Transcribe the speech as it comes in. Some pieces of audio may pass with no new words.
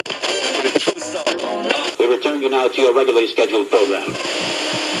you now to your regularly scheduled program.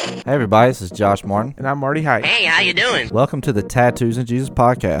 Hey everybody, this is Josh Martin. And I'm Marty Height. Hey, how you doing? Welcome to the Tattoos and Jesus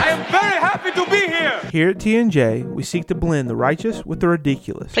podcast. I am very happy to be here. Here at T&J, we seek to blend the righteous with the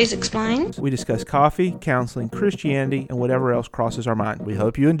ridiculous. Please explain. We discuss coffee, counseling, Christianity, and whatever else crosses our mind. We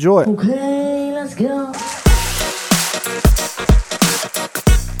hope you enjoy it. Okay, let's go.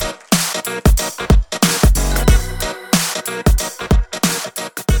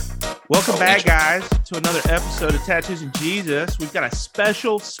 Welcome back, guys, to another episode of Tattoos and Jesus. We've got a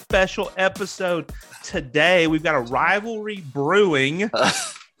special episode today. We've got a rivalry brewing.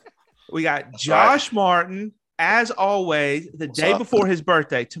 We got Josh Martin, as always, the day before his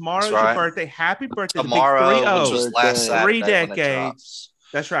birthday. Tomorrow's your birthday. Happy birthday. Tomorrow, which was last Saturday. 3 decades.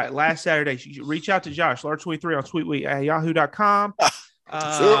 That's right. Last Saturday. You reach out to Josh, Lord23 on tweetweek at yahoo.com.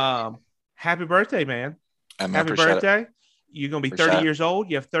 Happy birthday, man. Happy birthday. You're going to be 30 years old.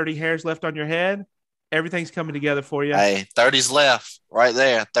 You have 30 hairs left on your head. Everything's coming together for you. Hey, 30's left right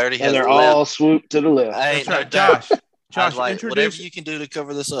there. 30 has and they're left. all swooped to the left. That's right. Josh, like, whatever you can do to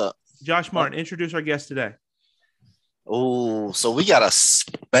cover this up. Josh Martin, introduce our guest today. Oh, so we got a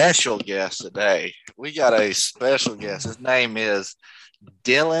special guest today. His name is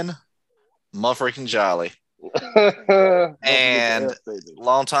Dylan Motherfucking Jolly. And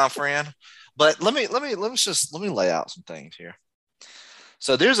longtime friend. But let me lay out some things here.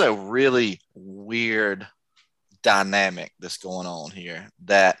 So there's a really weird dynamic that's going on here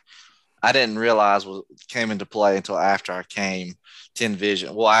that I didn't realize came into play until after I came to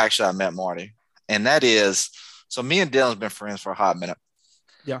Envision. Well, actually, I met Marty, and that is, so me and Dylan's been friends for a hot minute.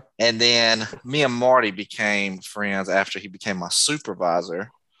 Yeah. And then me and Marty became friends after he became my supervisor.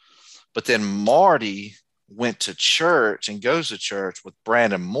 But then Marty went to church and goes to church with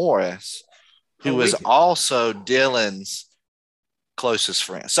Brandon Morris, who is also Dylan's closest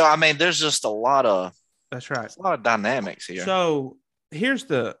friend. So, I mean, there's just a lot of dynamics here. So here's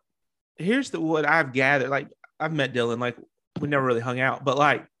what I've gathered. Like, I've met Dylan, like, we never really hung out, but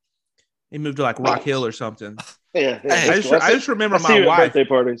like he moved to like Rock Hill or something. Yeah. I just remember my wife. Birthday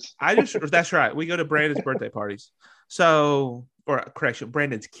parties. That's right. We go to Brandon's birthday parties. So, or correction,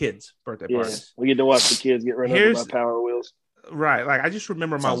 Brandon's kids' birthday parties. We get to watch the kids get run over by Power Wheels. Right. Like, I just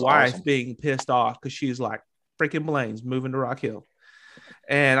remember my wife being pissed off because she's like, freaking Blaine's moving to Rock Hill.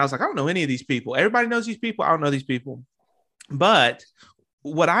 And I was like, I don't know any of these people. Everybody knows these people. I don't know these people. But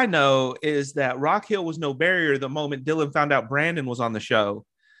what I know is that Rock Hill was no barrier the moment Dylan found out Brandon was on the show.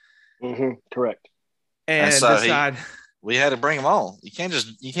 Mm-hmm. Correct. And so we had to bring him on. You can't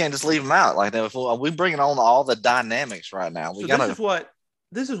just leave him out like that. We're bringing on all the dynamics right now.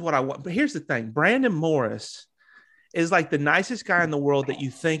 This is what I want. But here's the thing. Brandon Morris is like the nicest guy in the world that you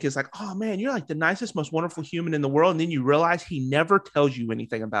think is like, oh man, you're like the nicest, most wonderful human in the world. And then you realize he never tells you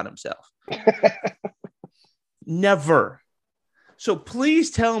anything about himself. Never. So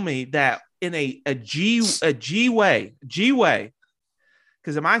please tell me that in a G way,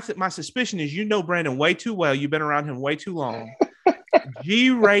 because my suspicion is, you know, Brandon way too well. You've been around him way too long.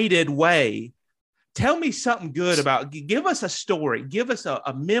 G-rated way. Tell me something good give us a story. Give us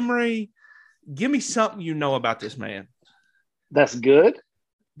a memory. Give me something you know about this man. That's good.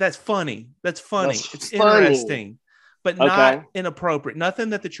 That's funny. It's interesting, but not inappropriate.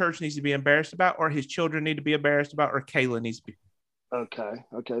 Nothing that the church needs to be embarrassed about, or his children need to be embarrassed about, or Kayla needs to be. Okay.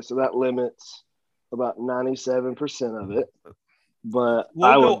 So that limits about 97% of it. But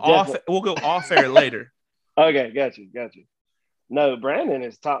we'll go off air later. Okay, got you. No, Brandon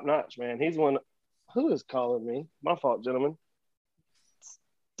is top notch, man. He's one. Who is calling me? My fault, gentlemen.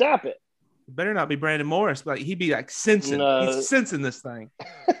 Stop it. Better not be Brandon Morris. Like, he'd be like sensing. No. He's sensing this thing.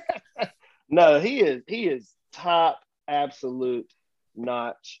 No, he is top absolute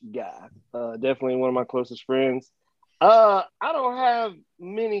notch guy. Definitely one of my closest friends. I don't have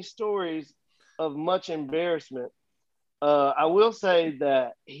many stories of much embarrassment. I will say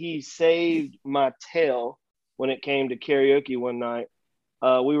that he saved my tail when it came to karaoke one night.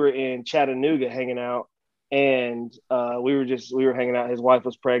 We were in Chattanooga hanging out, and we were hanging out. His wife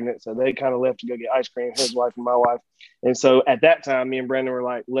was pregnant, so they kind of left to go get ice cream, his wife and my wife. And so at that time, me and Brandon were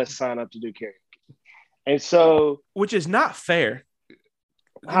like, let's sign up to do karaoke. And so, which is not fair.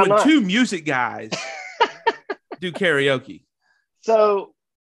 When two music guys do karaoke. So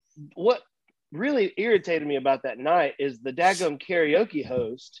what really irritated me about that night is the daggum karaoke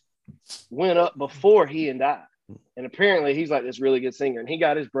host went up before he and I. And apparently he's like this really good singer. And he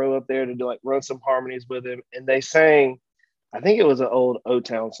got his bro up there to do like run some harmonies with him. And they sang, I think it was an old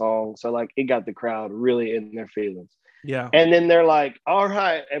O-Town song. So like it got the crowd really in their feelings. Yeah. And then they're like, all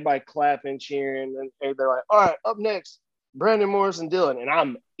right, everybody clapping, cheering. And they're like, all right, up next, Brandon Morris and Dylan. And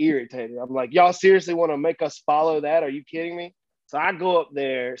I'm irritated. I'm like, y'all seriously want to make us follow that? Are you kidding me? So I go up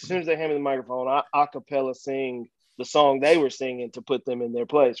there. As soon as they hand me the microphone, I a cappella sing the song they were singing to put them in their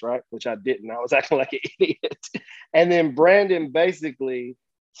place, right? Which I didn't. I was acting like an idiot. And then Brandon basically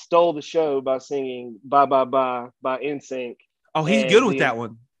stole the show by singing Bye Bye Bye by NSYNC. Oh, he's good with that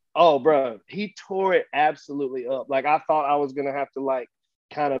one. Oh, bro, he tore it absolutely up. Like, I thought I was gonna have to like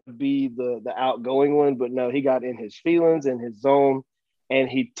kind of be the outgoing one, but no, he got in his feelings and his zone, and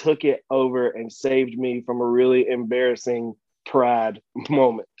he took it over and saved me from a really embarrassing pride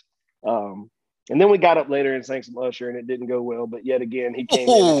moment. And then we got up later and sang some Usher, and it didn't go well. But yet again, he came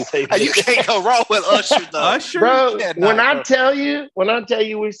in and saved you can't go wrong with Usher, though. Usher, bro. When I tell you,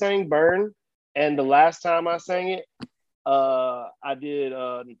 we sang "Burn," and the last time I sang it, I did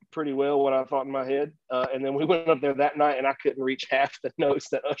pretty well what I thought in my head. And then we went up there that night, and I couldn't reach half the notes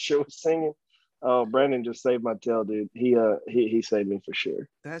that Usher was singing. Brandon just saved my tail, dude. He saved me for sure.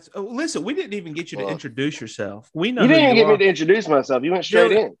 Listen, we didn't even get you to introduce yourself. We know you didn't even get me to introduce myself. You went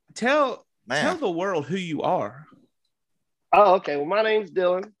straight in. Tell the world who you are. Oh, okay. Well, my name's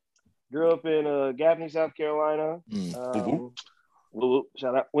Dylan. Grew up in Gaffney, South Carolina.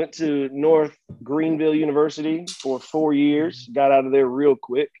 Shout out. Went to North Greenville University for 4 years. Got out of there real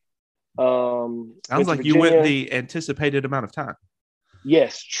quick. Sounds like you went the anticipated amount of time.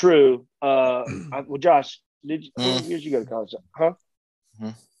 Yes, true. Well, Josh, how many years you go to college? Huh?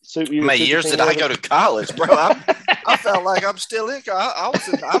 Mm-hmm. So how many years did I go to college, bro? I felt like I'm still in.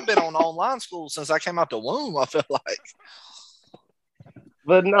 I've been on online school since I came out the womb. I feel like.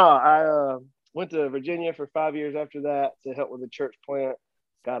 But no, I went to Virginia for 5 years after that to help with the church plant.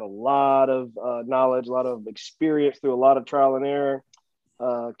 Got a lot of knowledge, a lot of experience through a lot of trial and error.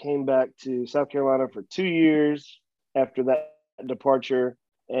 Came back to South Carolina for 2 years after that departure.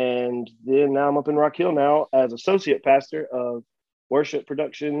 And then now I'm up in Rock Hill now as associate pastor of worship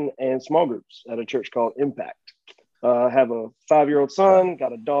production and small groups at a church called Impact. I have a 5-year-old son,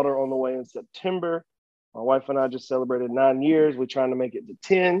 got a daughter on the way in September. My wife and I just celebrated 9 years. We're trying to make it to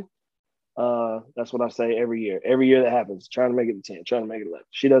 10. That's what I say every year. Every year that happens, trying to make it to 10, trying to make it 11.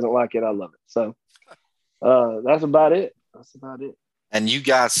 She doesn't like it. I love it. So that's about it. And you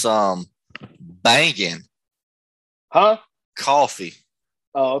got some banging coffee.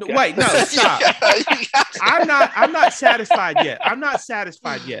 Oh, okay. Wait, no, stop. I'm not satisfied yet.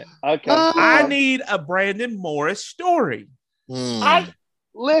 Okay. I need a Brandon Morris story.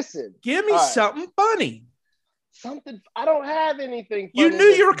 Listen. Give me something funny. Something. I don't have anything funny. You knew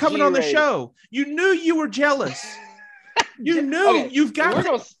you were coming on the show. You knew you were jealous. You knew you've got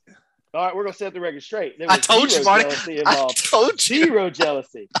all right, we're going to set the record straight. I told you, Marty. I told you. Zero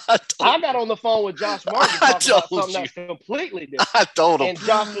jealousy. I got on the phone with Josh Martin to talk about something that's completely different. I told him. And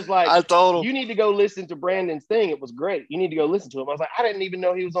Josh was like, you need to go listen to Brandon's thing. It was great. You need to go listen to him. I was like, I didn't even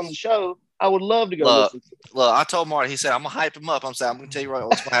know he was on the show. I would love to go listen to him. Look, I told Marty, he said, I'm going to hype him up. I'm going to tell you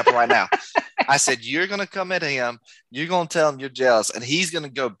what's going to happen right now. I said, you're going to come at him. You're going to tell him you're jealous. And he's going to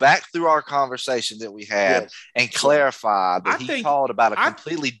go back through our conversation that we had and clarify that he called about a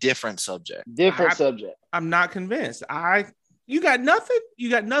completely different subject. Subject. I'm not convinced. You got nothing? You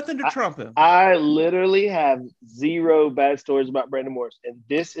got nothing to trump him? I literally have zero bad stories about Brandon Morris. And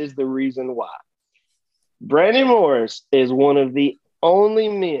this is the reason why. Brandon Morris is one of the only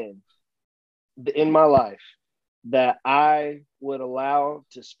men in my life that I would allow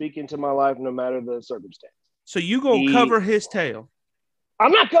to speak into my life no matter the circumstance. So you gonna cover his tail?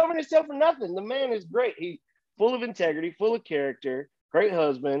 I'm not covering his tail for nothing. The man is great. He's full of integrity, full of character, great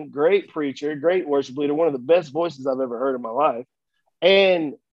husband, great preacher, great worship leader, one of the best voices I've ever heard in my life.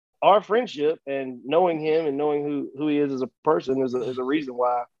 And our friendship and knowing him and knowing who he is as a person is a reason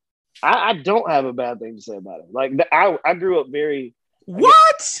why I don't have a bad thing to say about him. Like I grew up very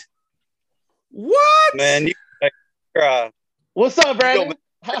What? Man, you cry. What's up, Brandon?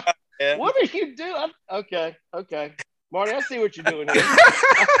 What are you doing? Okay. Marty, I see what you're doing here.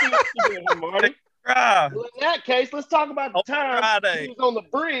 Marty. Well, in that case, let's talk about the time he was on the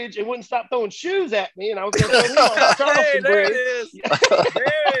bridge and wouldn't stop throwing shoes at me, and I was going to throw him off the Charleston Bridge.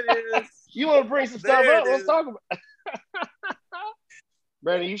 There it is. You want to bring some stuff up? Let's talk about it.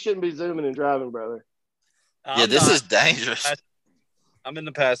 Brandon, you shouldn't be zooming and driving, brother. This is dangerous. I'm in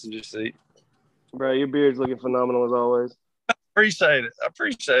the passenger seat. Bro, your beard's looking phenomenal as always. Appreciate it.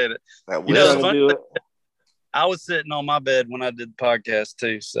 That You know, funny thing, I was sitting on my bed when I did the podcast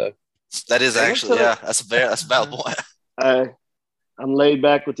too. So that is actually, that's a valid point. I'm laid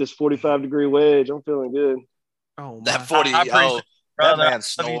back with this 45-degree wedge. I'm feeling good. Oh, that 40. That man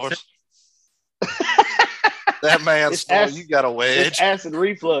snores. That man snores. You got a wedge. It's acid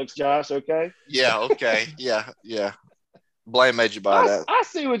reflux, Josh. Okay. Yeah. Okay. Yeah. Blaine made you buy that. I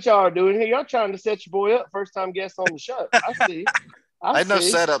see what y'all are doing here. Y'all trying to set your boy up. First time guest on the show. I see. Ain't no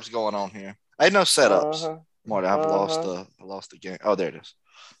see. setups going on here. Ain't no setups. Uh-huh. Marty, I lost the game. Oh, there it is.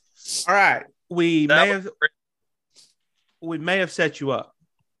 All right. We That may have set you up.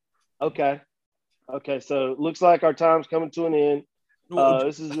 Okay. So looks like our time's coming to an end.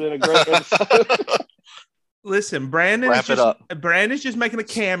 This has been a great episode. Listen, Brandon's just making a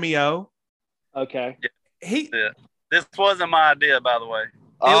cameo. Okay. This wasn't my idea, by the way.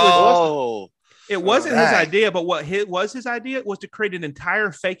 It wasn't his Dang. idea, but what was his idea was to create an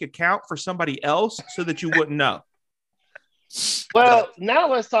entire fake account for somebody else so that you wouldn't know. Well,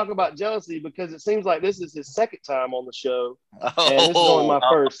 now let's talk about jealousy because it seems like this is his second time on the show, and this is only my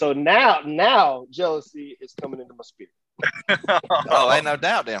first. So now jealousy is coming into my spirit. Oh, ain't no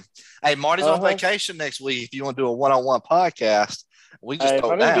doubt, then. Hey, Marty's on vacation next week. If you want to do a one-on-one podcast, we just If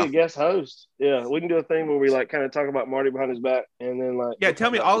go I'm gonna down. be a guest host, yeah, we can do a thing where we like kind of talk about Marty behind his back, and then like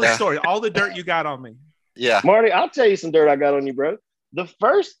Tell me all the story, all the dirt you got on me. Yeah. Marty, I'll tell you some dirt I got on you, bro. The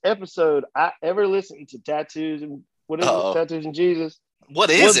first episode I ever listened to Tattoos and Tattoos and Jesus. What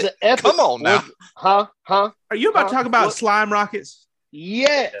is it? Come on now. Huh? Are you about to talk about slime rockets?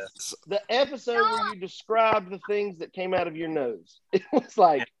 Yes. The episode where you described the things that came out of your nose. It was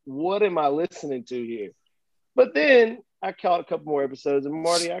like, what am I listening to here? But then I caught a couple more episodes, and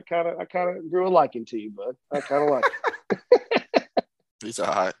Marty, I kind of grew a liking to you, bud. I kind of like it. He's all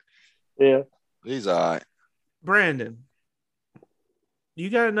right. Yeah. He's all right. Brandon, you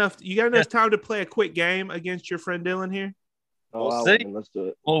got enough time to play a quick game against your friend Dylan here? Oh, We'll I see. win. Let's do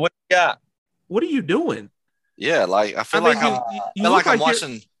it. Well, what you got? What are you doing? Yeah, like I feel I mean, like you look I'm like you're-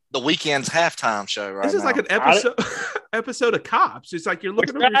 watching the Weekend's halftime show right This is now. like an episode of Cops. It's like you're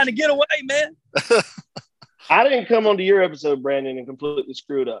looking We're over trying to get away, man. I didn't come onto your episode, Brandon, and completely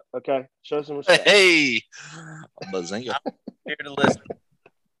screw it up. Okay, show some respect. Hey, Bazinga. Here to listen.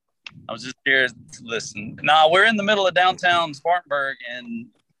 I was just here to listen. No, we're in the middle of downtown Spartanburg, and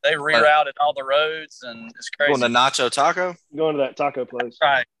they rerouted all the roads, and it's crazy. Going to Nacho Taco? Going to that taco place.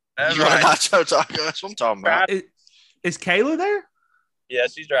 Right. That's You going right. to Nacho Taco? That's what I'm talking about. Is Kayla there? Yeah,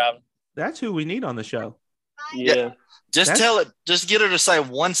 she's driving. That's who we need on the show. Yeah. Just just get her to say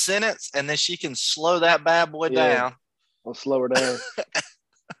one sentence, and then she can slow that bad boy Yeah. down. I'll slow her down.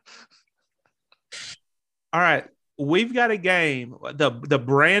 All right. We've got a game, the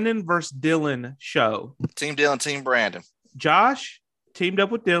Brandon versus Dylan show. Team Dylan, Team Brandon. Josh teamed up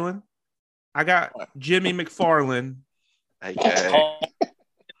with Dylan. I got Jimmy McFarland, AKA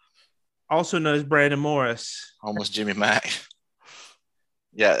also known as Brandon Morris. almost Jimmy Mack.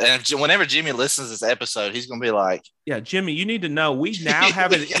 Yeah, and whenever Jimmy listens to this episode, he's gonna be like, Yeah, Jimmy, you need to know we now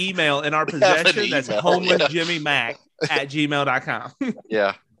have an email in our We have an possession that's email, homelessjimmymac@gmail.com.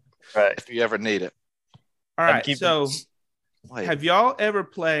 "Yeah, Right. if you ever need it." All right. keep So Wait, have y'all ever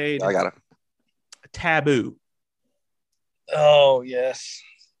played I got it. Taboo? Oh, yes.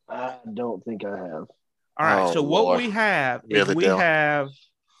 I don't think I have. All right. Oh, So what Lord. we have is Really, we Dylan? have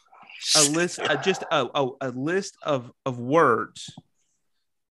a list, just a list of words,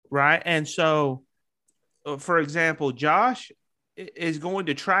 right? And so, for example, Josh is going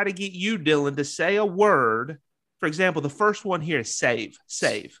to try to get you, Dylan, to say a word. For example, the first one here is save,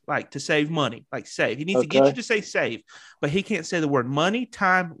 like to save money, like save. He needs to get you to say save, but he can't say the word money,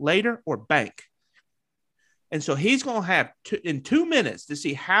 time, later, or bank. And so he's going to have in 2 minutes to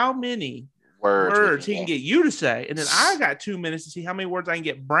see how many words he can get you to say. And then I got 2 minutes to see how many words I can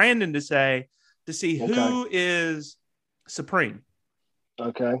get Brandon to say to see who is supreme.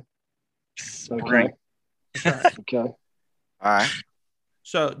 Okay. Right. Okay. All right.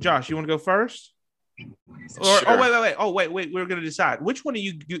 So, Josh, you want to go first? Or, Sure. Oh, wait. We're going to decide. Which one of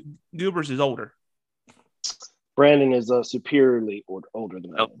you goobers is older? Brandon is superiorly older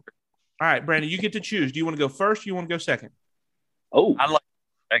than I am. All right, Brandon, you get to choose. Do you want to go first or you want to go second? Oh, I like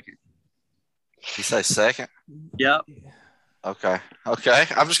second. You say second? Yep. Okay.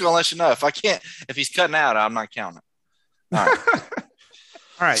 I'm just gonna let you know if he's cutting out, I'm not counting. All right.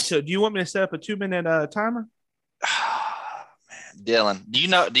 All right. So, do you want me to set up a 2-minute timer? Man, Dylan,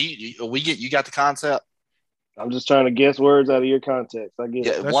 you got the concept? I'm just trying to guess words out of your context. I get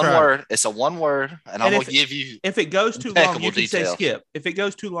Yeah, it. That's one right. word. It's a one word, and I'm And gonna give you If it goes too long, impeccable you can say details. skip. If it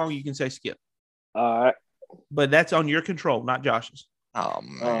goes too long, you can say skip. All right. But that's on your control, not Josh's. Oh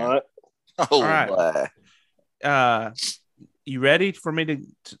man. All right. Oh, right. boy. You ready for me to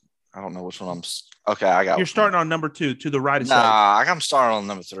I don't know which one okay, I got You're starting on number 2 to the right of save. Nah, I'm starting on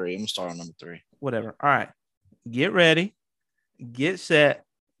number 3. I'm gonna start on number 3. Whatever. All right. Get ready. Get set.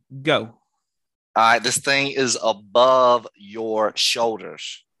 Go. All right, this thing is above your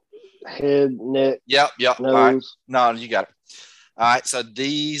shoulders. head, neck, Yep. All right. nose. No, you got it. All right. So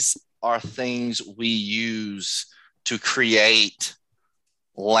these are things we use to create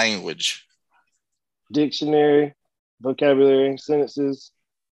language. Dictionary, vocabulary, sentences,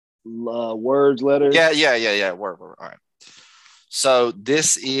 words, letters. Yeah. Word. All right. So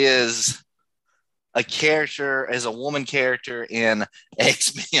this is a character as a woman character in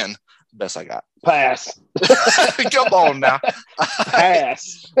X-Men. Best I got. Pass. Come on now.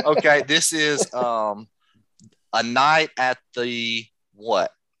 Pass. Okay, this is a night at the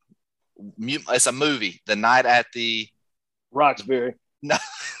what? It's a movie. The night at the Roxbury. no.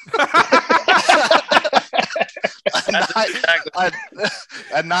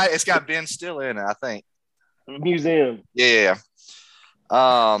 a night. It's got Ben Stiller in it, I think. Museum. Yeah.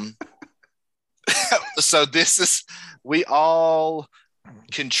 So this is we all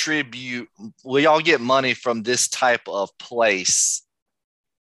contribute. We all get money from this type of place.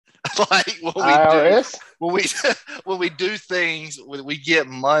 Like what we IRS? when we do things, we get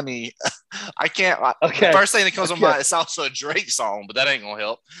money. I can't. Okay. The first thing that comes to Okay. mind, it's also a Drake song, but that ain't gonna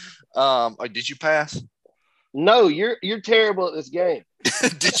help. Did you pass? No, you're terrible at this game.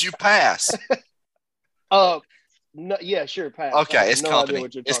 Did you pass? No, yeah, sure, pass. I Okay, have it's no idea company.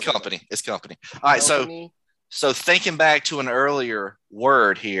 what you're It's talking company. It's company. All right, about. so Company? so thinking back to an earlier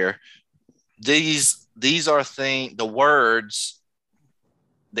word here, these are the words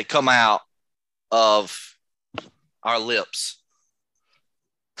that come out of our lips.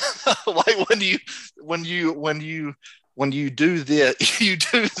 Like when you do this, you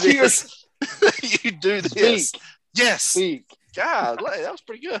do this. You do this. Speak. Yes. Speak. God, that was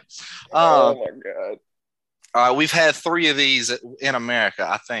pretty good. Oh my god. We've had 3 of these in America,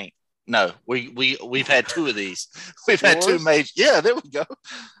 I think. No, we've had 2 of these. We've had 2 Yours? major. Yeah, there we go.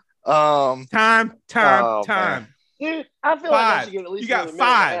 Time. Oh, Time. Dude, I feel like I Five. should get at least You got another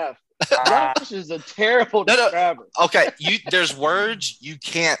minute and a half. Josh is a terrible No. describer. Okay, there's words you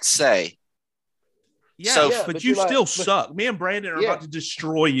can't say. Yeah, So- but, but you you're still like- suck. Me and Brandon are Yeah. about to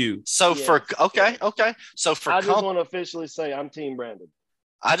destroy you. So Yeah. for okay. So for I just want to officially say I'm Team Brandon.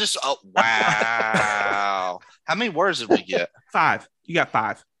 wow. How many words did we get? 5. You got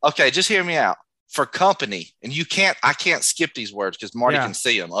 5. Okay, just hear me out. For company, and I can't skip these words because Marty Yeah. can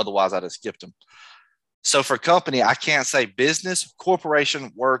see them. Otherwise, I'd have skipped them. So for company, I can't say business,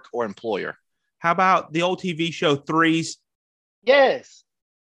 corporation, work, or employer. How about the old TV show Threes? Yes.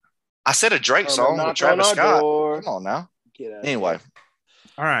 I said a Drake Come song knock with Travis on our Scott. door. Come on now. Get out. Anyway.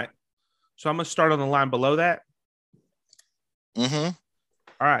 All right. So I'm going to start on the line below that. Mm-hmm.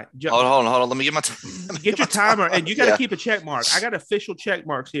 All right. Hold on. Let me get my Get your timer, and you got to Yeah. keep a check mark. I got official check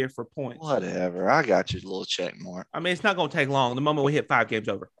marks here for points. Whatever. I got your little check mark. I mean, it's not going to take long. The moment we hit 5 games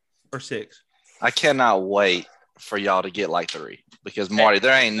over or 6. I cannot wait for y'all to get like 3 because Marty,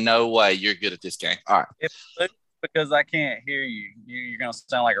 there ain't no way you're good at this game. All right. Because I can't hear you. You're gonna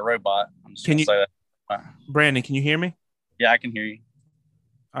sound like a robot. I'm just Can gonna you- say that. Brandon, can you hear me? Yeah, I can hear you.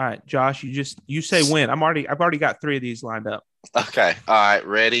 All right, Josh, you say when. I've already got 3 of these lined up. Okay. All right.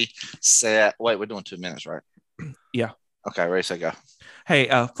 Ready, set. Wait, we're doing 2 minutes, right? Yeah. Okay. Ready, set, go. Hey,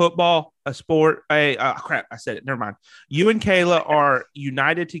 football, a sport. Hey, crap, I said it. Never mind. You and Kayla are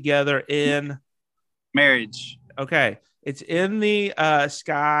united together in. Marriage. Okay, it's in the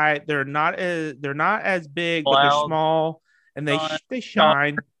sky. They're not as big, but they're Cloud. small, and Sun. they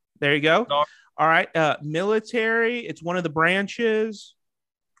shine. There you go. Star. All right, military. It's one of the branches.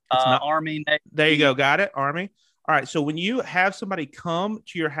 It's not- Army. Navy. There you go. Got it. Army. All right. So when you have somebody come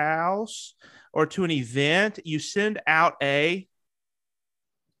to your house or to an event, you send out a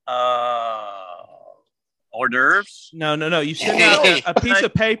Hors d'oeuvres. no. You send out a piece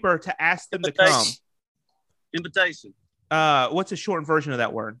of paper to ask them to come. Invitation. What's a shortened version of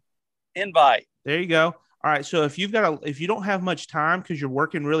that word? Invite. There you go. All right. So if you don't have much time because you're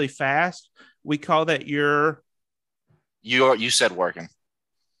working really fast, we call that your. You said working.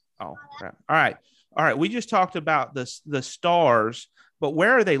 Oh, crap. All right. We just talked about the stars, but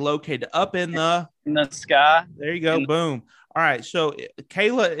where are they located? Up in the. In the sky. There you go. Boom. All right. So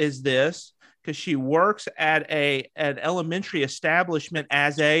Kayla is this because she works at an elementary establishment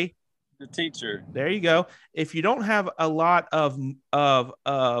as a. The teacher. There you go. If you don't have a lot of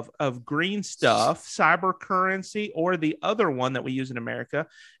green stuff, cyber currency, or the other one that we use in America,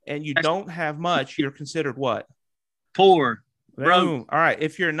 and you don't have much, you're considered what? Poor. Broke. Boom. All right.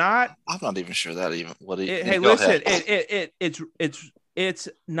 If you're not, I'm not even sure that even what he. hey, go listen. ahead. It's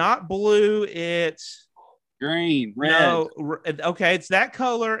not blue. It's Green. Red. no. Okay, it's that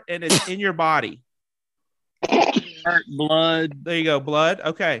color, and it's in your body. Hurt blood. There you go. Blood.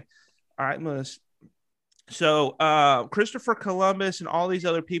 Okay. All right, So Christopher Columbus and all these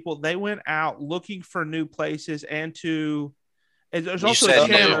other people, they went out looking for new places and there's You also said a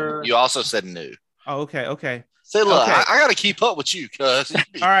channel. new. You also said new. Oh, okay. Say, look, Okay. I got to keep up with you, cuz.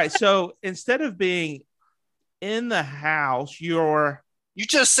 All right. So instead of being in the house, You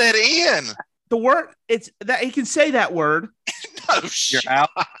just said in. the word. It's that you can say that word. No shit. You're out.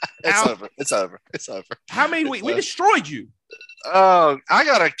 It's over. How many we destroyed you? Oh, I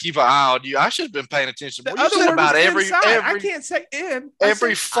gotta keep an eye on you. I should have been paying attention. The Well, you other said word about was every inside. I can't say in.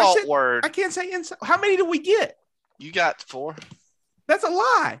 every I fault said- word. I can't say inside. How many did we get? You got 4 That's a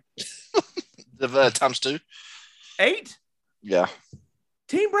lie. times 2. 8. Yeah.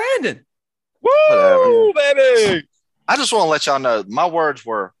 Team Brandon. Woo, baby. I just want to let y'all know my words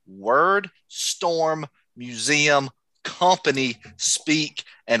were word, storm, museum, company, speak,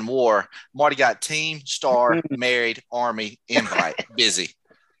 and war. Marty got team, star, married, army, invite, busy.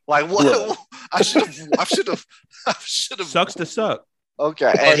 Like what? I should have. Sucks to suck.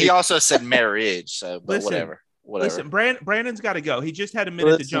 Okay, and he also said marriage. So, but Listen, whatever. Listen, Brandon's got to go. He just had a minute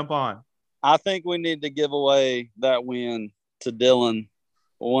to Listen. jump on. I think we need to give away that win to Dylan,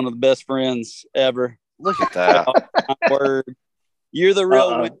 one of the best friends ever. Look at that. Word. You're the real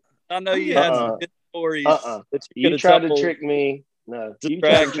Uh-uh. winner. I know you had some good stories. Uh-uh. That You could've tried to told. trick me. No, you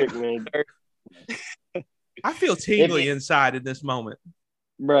Distract tried to trick me. I feel tingly inside in this moment.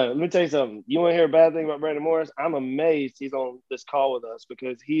 Bro, let me tell you something. You want to hear a bad thing about Brandon Morris? I'm amazed he's on this call with us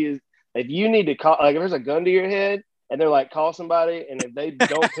because he is. If you need to call, like if there's a gun to your head and they're like, call somebody, and if they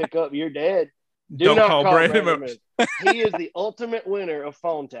don't pick up, you're dead. Do Don't not call call Brandon Brandon Morris. Morris. He is the ultimate winner of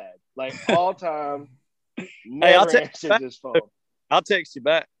phone tag, like all time. I'll Never take answers that. his phone. I'll text you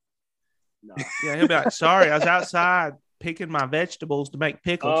back. No. Yeah, he'll be like, sorry, I was outside picking my vegetables to make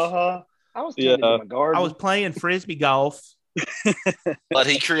pickles. I was tending to my garden. I was playing frisbee golf. But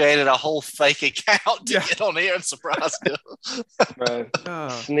he created a whole fake account to Yeah. get on here and surprise him. bro. Oh.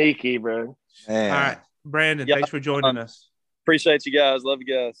 Sneaky, bro. Man. All right, Brandon, Yeah. thanks for joining us. Appreciate you guys. Love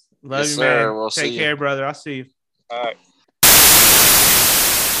you guys. Love Yes, you, sir. man. We'll Take see you. care, brother. I'll see you. All right.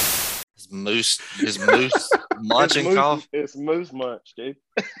 His moose munching It's cough. It's Moose Munch, dude.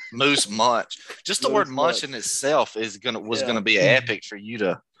 Moose munch. Just the Moose word munch. munch in itself was Yeah. gonna be epic for you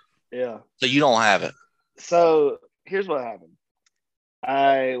to. Yeah. So you don't have it. So here's what happened.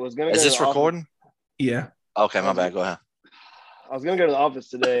 I was gonna. Is go this to the office- recording? Yeah. Okay, my bad. Go ahead. I was gonna go to the office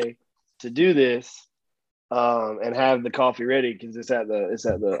today to do this, and have the coffee ready because it's at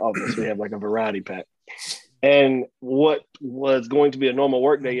the office. We have like a variety pack. And what was going to be a normal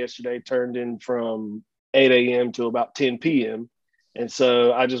work day yesterday turned in from 8 a.m. to about 10 p.m. And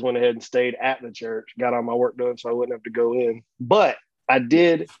so I just went ahead and stayed at the church, got all my work done so I wouldn't have to go in. But I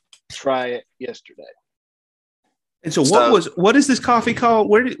did try it yesterday. And so, So- what is this coffee called?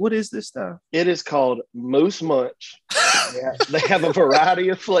 What is this stuff? It is called Moose Munch. They have a variety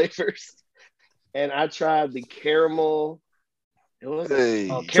of flavors. And I tried the caramel. It was Hey.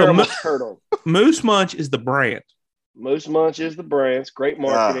 caramel So turtle. Moose Munch is the brand. Moose Munch is the brand. It's great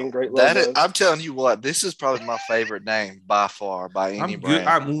marketing, great That logo. is, I'm telling you what, this is probably my favorite name by far by any brand.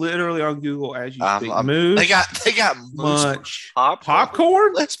 I'm literally on Google as you speak. I'm- Moose they got moose Munch popcorn.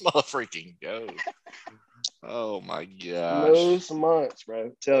 popcorn. Let's motherfucking go. Oh my gosh. Moose Munch, bro.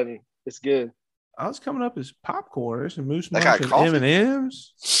 I'm telling you, it's good. I was coming up as popcorn. There's some Moose They Munch got and coffee?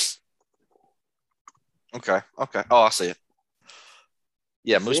 M&M's. Okay. Oh, I see it.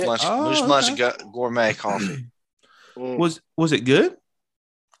 Yeah, Moose See it? Munch, Oh, Moose Munch okay. gourmet coffee. Mm. Was it good?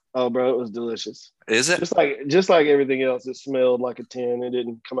 Oh, bro, it was delicious. Is it? Just like everything else, it smelled like a 10. It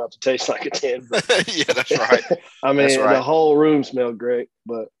didn't come out to taste like a 10. But Yeah, that's right. I mean, That's right. the whole room smelled great,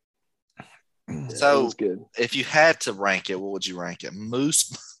 but So- it was good. If you had to rank it, what would you rank it?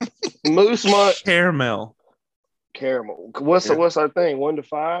 Moose. Moose Munch Caramel. caramel. What's our thing? 1 to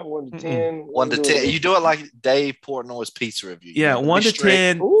 5, 1 to 10, 1 to 10. You do it like Dave Portnoy's pizza review. Yeah, You know, 1 be to straight.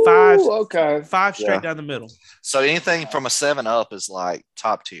 10, Ooh, 5, okay. 5 straight Yeah. down the middle. So anything from a 7 up is like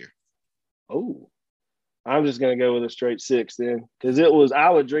top tier. Oh, I'm just gonna go with a straight 6 then, because it was. I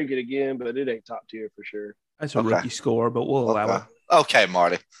would drink it again, but it ain't top tier for sure. That's a Okay. rookie score, but we'll allow it. Okay,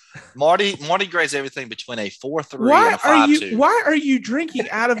 Marty. Marty grades everything between a 4.3 and a 5.2. Why are you drinking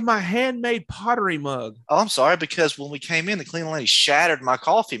out of my handmade pottery mug, Oh, I'm sorry, because when we came in, the cleaning lady shattered my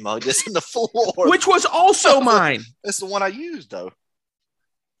coffee mug that's in the floor. which was also mine? That's the one I used, though.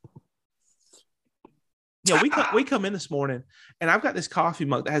 Yeah, we come in this morning, and I've got this coffee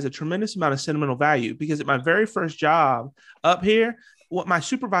mug that has a tremendous amount of sentimental value because at my very first job up here, what my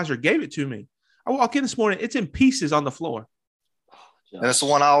supervisor gave it to me. I walk in this morning, it's in pieces on the floor. And it's the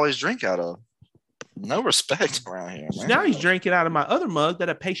one I always drink out of. No respect around here, So man. now he's drinking out of my other mug that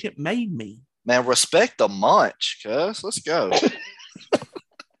a patient made me. Man, respect the munch, cuz. Let's go.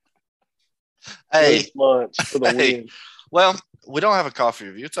 Hey, Good lunch for the hey. win. Well, we don't have a coffee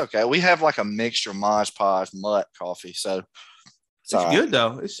review. It's okay. We have like a mixture Mod Podge mutt coffee, so It's all right. good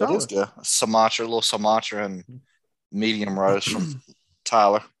though. It's It is solid. good. Sumatra, a little Sumatra and medium roast from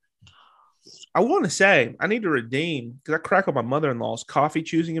Tyler. I want to say I need to redeem because I crack on my mother-in-law's coffee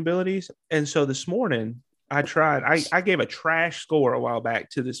choosing abilities. And so this morning I tried, I gave a trash score a while back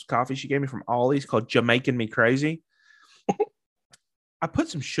to this coffee she gave me from Ollie's called Jamaican Me Crazy. I put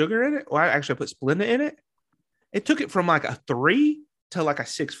some sugar in it. Well, I put Splenda in it. It took it from like a 3 to like a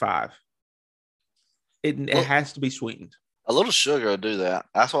 6.5. It has to be sweetened. A little sugar will do that.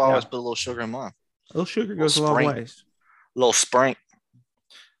 That's why I Yeah. always put a little sugar in mine. A little sugar goes a long Spring. ways. A little sprink.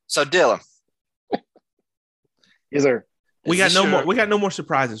 So Dylan, Yes, sir. We is got no more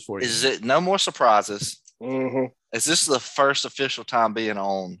surprises for you. Is it no more surprises? Mm-hmm. Is this the first official time being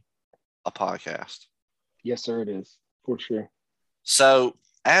on a podcast? Yes, sir, it is. For sure. So,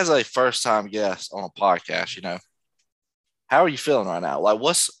 as a first time guest on a podcast, how are you feeling right now? Like,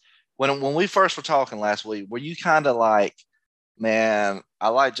 when we first were talking last week, were you kind of like, man, I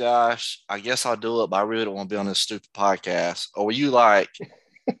like Josh, I guess I'll do it, but I really don't want to be on this stupid podcast? Or were you like,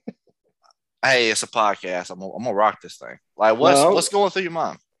 hey, it's a podcast, I'm gonna rock this thing? Like, what's going through your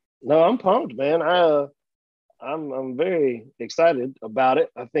mind? No, I'm pumped, man. I'm very excited about it.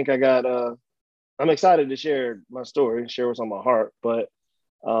 I think I'm excited to share my story, share what's on my heart. But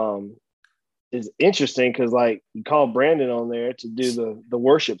it's interesting because like you called Brandon on there to do the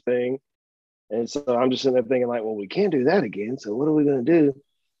worship thing. And so I'm just sitting there thinking like, well, we can't do that again. So what are we going to do?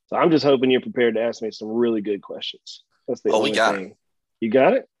 So I'm just hoping you're prepared to ask me some really good questions. That's the only we got thing. it. You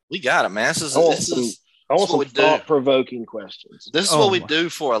got it? We got it, man. I want some thought-provoking questions. This is what we do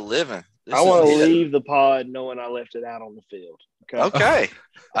for a living. I want to leave the pod knowing I left it out on the field. Okay.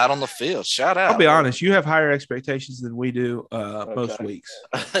 Out on the field. Shout out. I'll be honest, you have higher expectations than we do most weeks.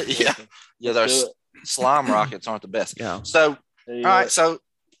 Yeah, those slime rockets aren't the best. Yeah. So, all right. So,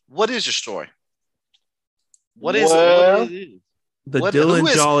 what is your story? What is it? The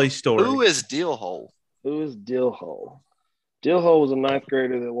Dylan Jolly story. Who is Dillhole? Who is Dillhole? Dillhole was a ninth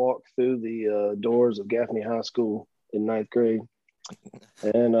grader that walked through the doors of Gaffney High School in ninth grade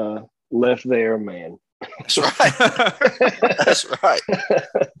and left there a man. That's right. That's right.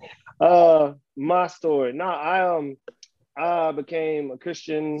 My story. No, I became a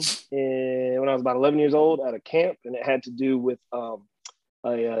Christian when I was about 11 years old at a camp, and it had to do with a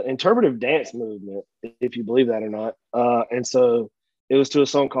interpretive dance movement, if you believe that or not. And so it was to a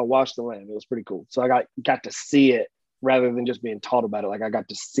song called "Wash the Lamb." It was pretty cool. So I got to see it rather than just being taught about it. Like I got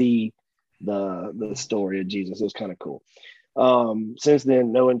to see the story of Jesus. It was kind of cool. Since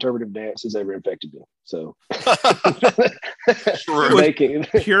then, no interpretive dance has ever infected me. So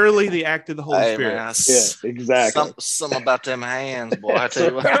purely the act of the Holy Spirit. Man, yeah, exactly. Something about them hands, boy. I tell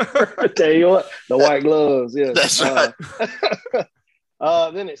you what. I tell you what, the white gloves. Yeah, that's right.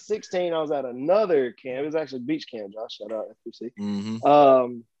 Then at 16, I was at another camp. It was actually beach camp, Josh. Shout out FPC.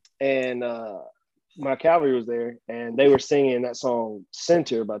 Mm-hmm. And my cavalry was there, and they were singing that song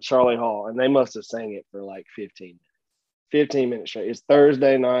 "Center" by Charlie Hall, and they must have sang it for like 15 minutes straight. It's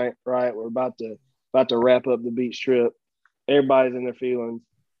Thursday night, right? We're about to wrap up the beach trip. Everybody's in their feelings,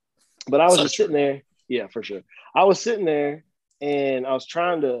 but I was just sitting there. Yeah, for sure. I was sitting there, and I was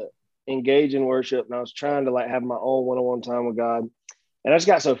trying to engage in worship, and I was trying to like have my own one-on-one time with God. And I just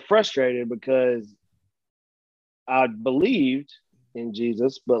got so frustrated because I believed in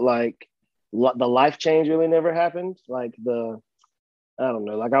Jesus, but like the life change really never happened. Like I don't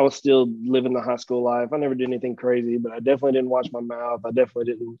know, like I was still living the high school life. I never did anything crazy, but I definitely didn't watch my mouth. I definitely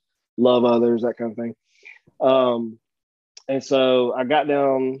didn't love others, that kind of thing. And so I got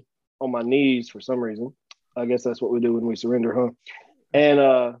down on my knees for some reason. I guess that's what we do when we surrender, huh? And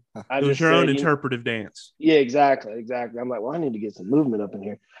it was your own interpretive dance. Yeah, exactly. I'm like, well, I need to get some movement up in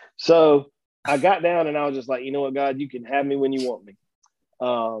here. So I got down and I was just like, you know what, God, you can have me when you want me.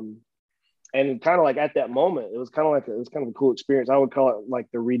 And kind of like at that moment, it was kind of a cool experience. I would call it like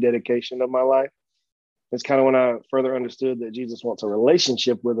the rededication of my life. It's kind of when I further understood that Jesus wants a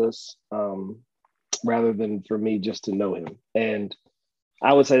relationship with us rather than for me just to know him. And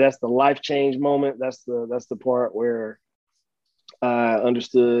I would say that's the life change moment. That's the part where I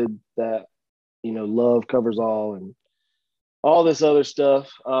understood that, love covers all and all this other stuff.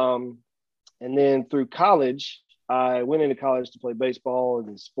 And then through college, I went into college to play baseball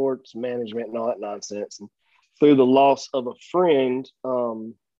and sports management and all that nonsense. And through the loss of a friend,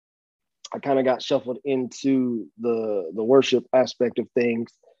 I kind of got shuffled into the worship aspect of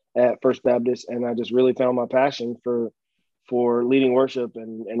things at First Baptist. And I just really found my passion for for leading worship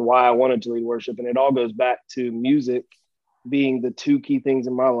and why I wanted to lead worship. And it all goes back to music being the two key things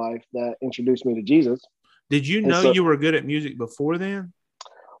in my life that introduced me to Jesus. Did you know you were good at music before then?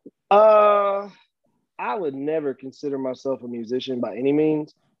 I would never consider myself a musician by any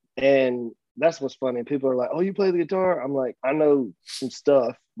means. And that's what's funny. People are like, oh, you play the guitar? I'm like, I know some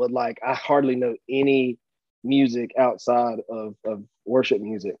stuff, but like I hardly know any music outside of worship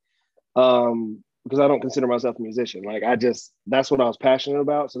music. Because I don't consider myself a musician. Like that's what I was passionate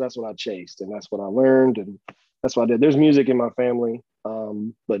about. So that's what I chased and that's what I learned. And that's what I did. There's music in my family.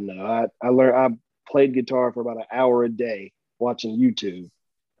 But no, I played guitar for about an hour a day watching YouTube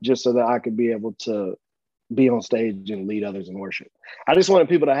just so that I could be able to be on stage and lead others in worship. I just wanted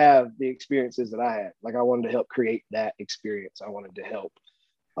people to have the experiences that I had. Like I wanted to help create that experience. I wanted to help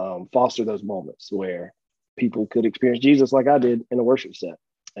foster those moments where people could experience Jesus like I did in a worship set.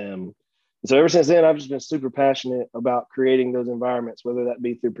 So ever since then, I've just been super passionate about creating those environments, whether that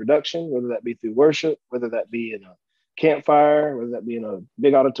be through production, whether that be through worship, whether that be in a campfire, whether that be in a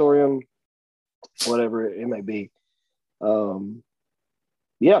big auditorium, whatever it may be.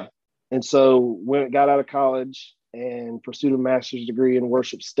 Yeah. And so when I got out of college and pursued a master's degree in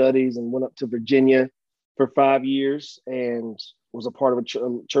worship studies and went up to Virginia for 5 years and was a part of a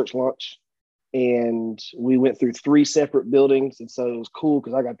church launch. And we went through 3 separate buildings. And so it was cool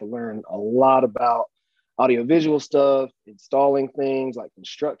because I got to learn a lot about audiovisual stuff, installing things like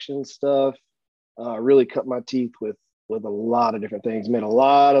construction stuff, really cut my teeth with a lot of different things, made a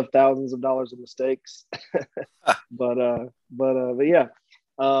lot of thousands of dollars of mistakes. but yeah,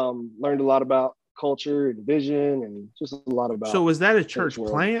 learned a lot about culture and vision and just a lot about. So was that a church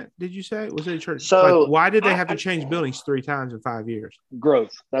plant? Did you say? Was it a church? So like, why did they have to change buildings 3 times in 5 years?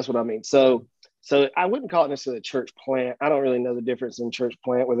 Growth. That's what I mean. So I wouldn't call it necessarily a church plant. I don't really know the difference in church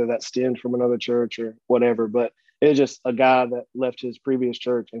plant, whether that stemmed from another church or whatever, but it was just a guy that left his previous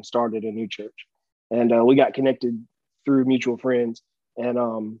church and started a new church. And we got connected through mutual friends.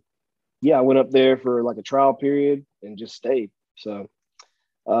 And yeah, I went up there for like a trial period and just stayed. So,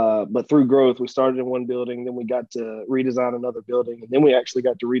 but through growth, we started in one building, then we got to redesign another building. And then we actually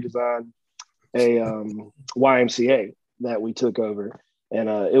got to redesign a YMCA that we took over. And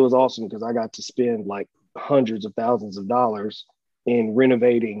it was awesome because I got to spend like hundreds of thousands of dollars in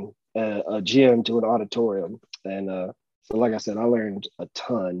renovating a gym to an auditorium. And so, like I said, I learned a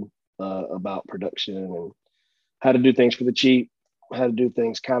ton about production and how to do things for the cheap, how to do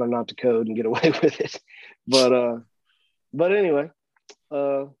things kind of not to code and get away with it. But anyway,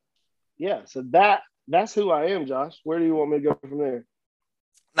 yeah. So that's who I am, Josh. Where do you want me to go from there?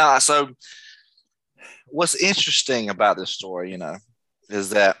 Nah, so what's interesting about this story,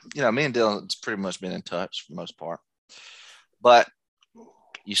 is that, me and Dylan's pretty much been in touch for the most part. But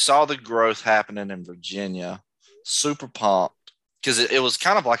you saw the growth happening in Virginia, super pumped, because it was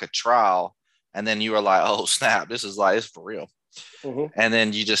kind of like a trial. And then you were like, oh, snap, it's for real. Mm-hmm. And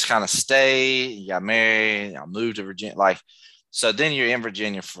then you just kind of stay, you got married, I moved to Virginia. So then you're in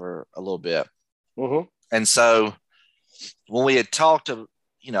Virginia for a little bit. Mm-hmm. And so when we had talked,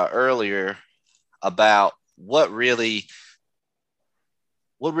 earlier about what really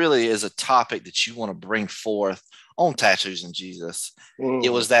is a topic that you want to bring forth on Tattoos and Jesus,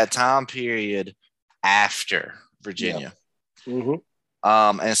 it was that time period after Virginia. Yeah. Mm-hmm.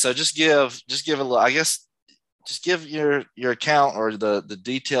 And so just give a little, I guess, just give your account or the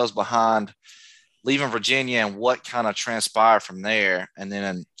details behind leaving Virginia and what kind of transpired from there. And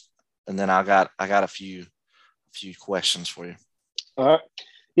then I got a few questions for you. All right.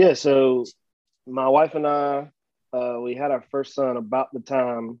 Yeah. So my wife and I, we had our first son about the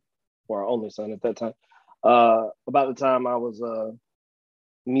time, or our only son at that time, about the time I was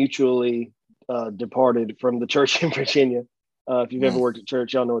mutually departed from the church in Virginia. If you've ever worked at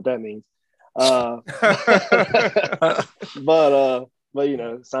church, y'all know what that means. But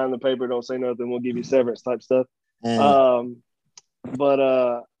sign the paper, don't say nothing, we'll give you severance type stuff. Yeah,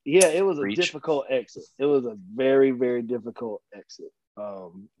 it was a difficult exit. It was a very, very difficult exit.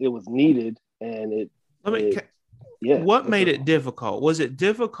 It was needed, and what made it difficult? Was it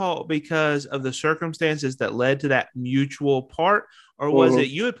difficult because of the circumstances that led to that mutual part? Or was it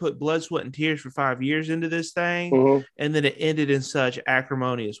you had put blood, sweat, and tears for 5 years into this thing, and then it ended in such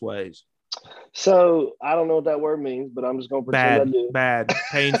acrimonious ways? So I don't know what that word means, but I'm just going to pretend I do. Bad,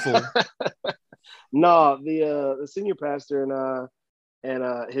 painful. No, the senior pastor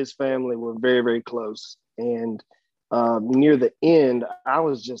and his family were very, very close. And near the end, I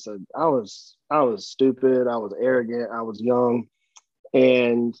was stupid. I was arrogant. I was young.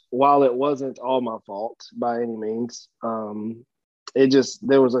 And while it wasn't all my fault by any means,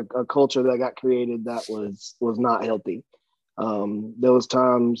 there was a culture that got created that was not healthy. There was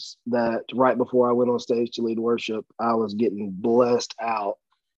times that right before I went on stage to lead worship, I was getting blessed out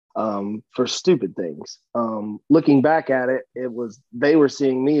for stupid things. Looking back at it, they were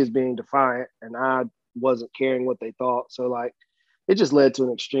seeing me as being defiant, and I wasn't caring what they thought. So like, it just led to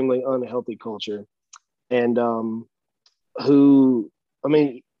an extremely unhealthy culture. And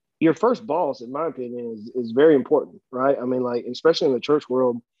your first boss, in my opinion, is very important, right? I mean, like, especially in the church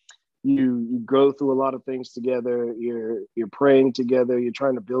world, you go through a lot of things together. You're praying together. You're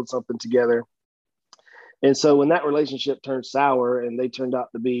trying to build something together. And so when that relationship turned sour and they turned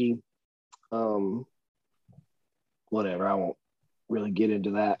out to be, whatever, I won't really get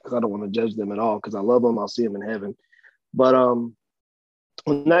into that because I don't want to judge them at all because I love them. I'll see them in heaven. But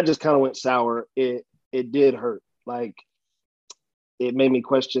when that just kind of went sour, it did hurt. Like, it made me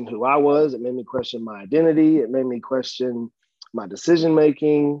question who I was. It made me question my identity. It made me question my decision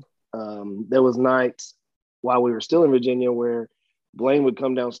making. There was nights while we were still in Virginia where Blaine would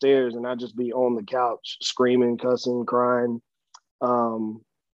come downstairs and I'd just be on the couch screaming, cussing, crying.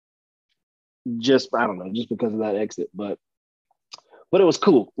 Just because of that exit. But it was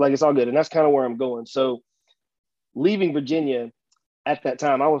cool. Like, it's all good. And that's kind of where I'm going. So leaving Virginia at that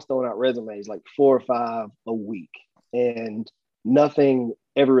time, I was throwing out resumes like 4 or 5 a week, and nothing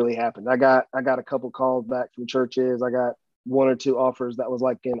ever really happened. I got a couple calls back from churches. I got 1 or 2 offers that was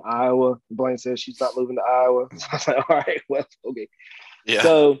like in Iowa. Blaine says she's not moving to Iowa. So I was like, all right, well, okay.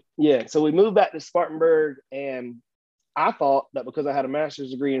 Yeah. So we moved back to Spartanburg, and I thought that because I had a master's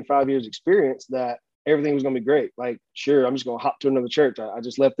degree and 5 years experience that everything was going to be great. Like, sure, I'm just going to hop to another church. I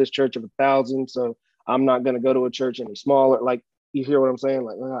just left this church of 1,000, so I'm not going to go to a church any smaller. Like, you hear what I'm saying?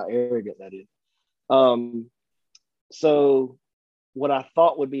 Like, look how arrogant that is. So what I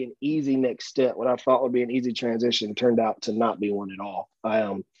thought would be an easy next step, what I thought would be an easy transition, turned out to not be one at all.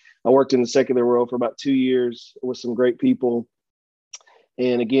 I worked in the secular world for about 2 years with some great people.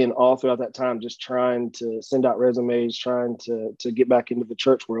 And again, all throughout that time, just trying to send out resumes, trying to get back into the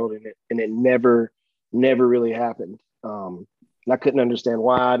church world. And it never really happened. And I couldn't understand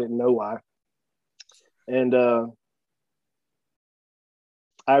why. I didn't know why. And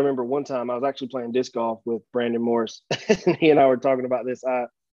I remember one time I was actually playing disc golf with Brandon Morris, and he and I were talking about this. I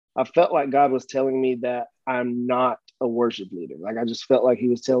felt like God was telling me that I'm not a worship leader. Like, I just felt like he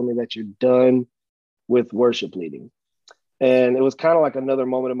was telling me that you're done with worship leading. And it was kind of like another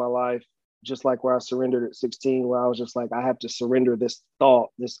moment in my life, just like where I surrendered at 16, where I was just like, I have to surrender this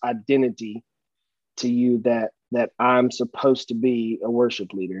thought, this identity to you that I'm supposed to be a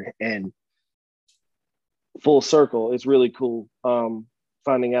worship leader. And full circle, it's really cool.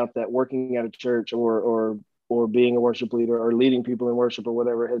 Finding out that working at a church or being a worship leader or leading people in worship or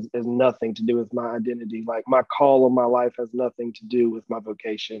whatever has nothing to do with my identity. Like, my call on my life has nothing to do with my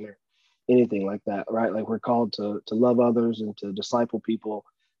vocation or anything like that, right? Like, we're called to love others and to disciple people.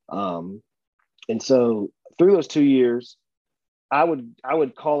 And so through those 2 years, I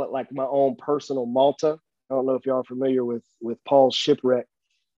would call it like my own personal Malta. I don't know if y'all are familiar with Paul's shipwreck,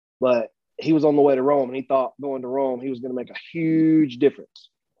 but he was on the way to Rome, and he thought going to Rome, he was going to make a huge difference.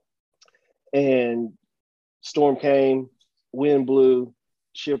 And storm came, wind blew,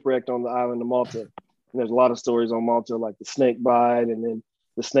 shipwrecked on the island of Malta. And there's a lot of stories on Malta, like the snake bite, and then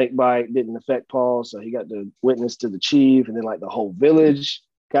the snake bite didn't affect Paul, so he got to witness to the chief, and then like the whole village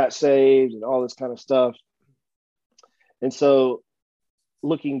got saved and all this kind of stuff. And so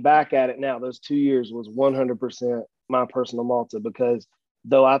looking back at it now, those 2 years was 100% my personal Malta, because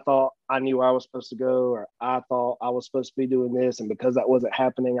though I thought I knew where I was supposed to go, or I thought I was supposed to be doing this, and because that wasn't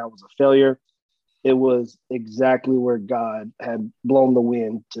happening, I was a failure, it was exactly where God had blown the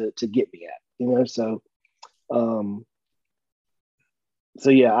wind to get me at, So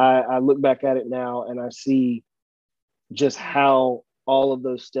yeah, I look back at it now and I see just how all of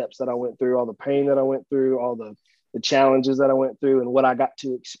those steps that I went through, all the pain that I went through, all the challenges that I went through, and what I got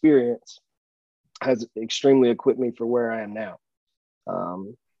to experience has extremely equipped me for where I am now.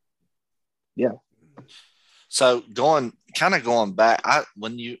 Yeah. So going back,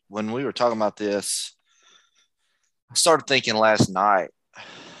 when we were talking about this, I started thinking last night,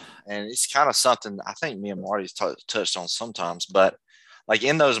 and it's kind of something I think me and Marty's touched on sometimes, but like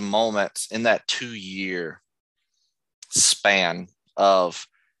in those moments, in that 2-year span of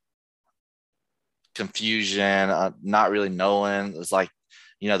confusion, not really knowing, it's like,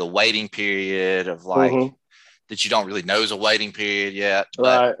 the waiting period of like, that you don't really know is a waiting period yet.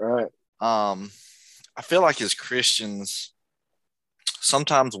 But, right. I feel like as Christians,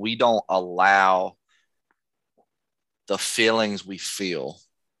 sometimes we don't allow the feelings we feel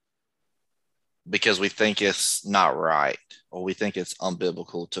because we think it's not right, or we think it's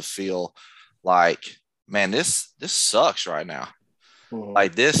unbiblical to feel like man, this sucks right now. Mhm.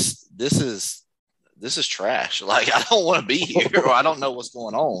 Like this is trash. Like, I don't want to be here, or I don't know what's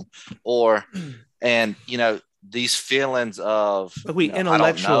going on, and these feelings of But we I don't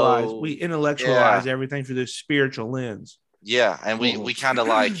know. intellectualize everything through this spiritual lens. Yeah, and we kind of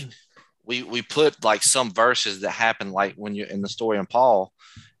like we put like some verses that happen, like when you're in the story in Paul,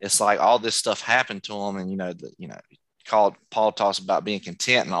 it's like all this stuff happened to him, and Paul talks about being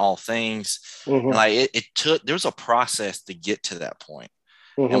content in all things, Mhm. and like it took, there was a process to get to that point.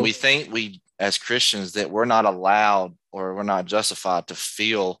 Mhm. And we think as Christians that we're not allowed, or we're not justified to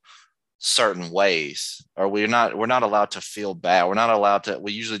feel certain ways, or we're not allowed to feel bad. We're not allowed to.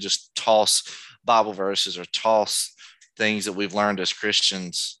 We usually just toss Bible verses or toss things that we've learned as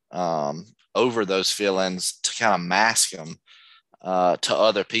Christians over those feelings to kind of mask them to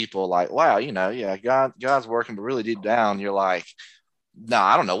other people. Like, wow, God's working, but really deep down, you're like, no,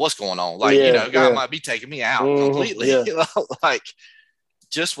 I don't know what's going on. Like, God might be taking me out completely. Yeah. Like,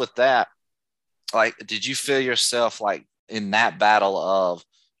 just with that, like, did you feel yourself like in that battle of,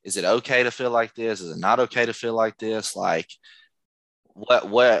 is it okay to feel like this? Is it not okay to feel like this? Like,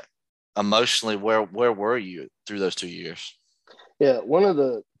 what emotionally, where were you through those 2 years? Yeah, one of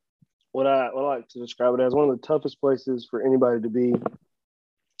the what I like to describe it as, one of the toughest places for anybody to be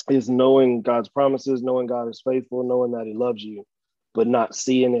is knowing God's promises, knowing God is faithful, knowing that He loves you, but not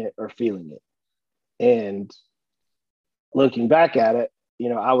seeing it or feeling it. And looking back at it,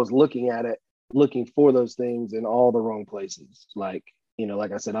 I was looking for those things in all the wrong places. Like,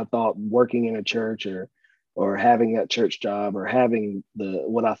 like I said, I thought working in a church or having that church job or having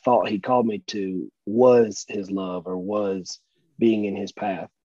what I thought He called me to was His love or was being in His path.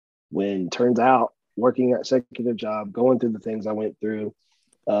 When turns out working that secular job, going through the things I went through,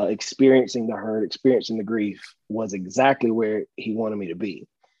 experiencing the hurt, experiencing the grief was exactly where He wanted me to be.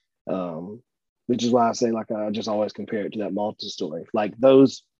 Which is why I say, like, I just always compare it to that Malta story. Like,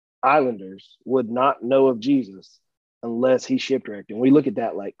 those islanders would not know of Jesus unless He shipwrecked. And we look at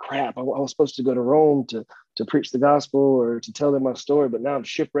that like, crap, I was supposed to go to Rome to preach the gospel or to tell them my story, but now I'm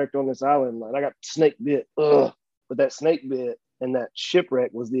shipwrecked on this island and I got snake bit. Ugh. But that snake bit and that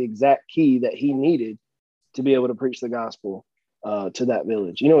shipwreck was the exact key that he needed to be able to preach the gospel to that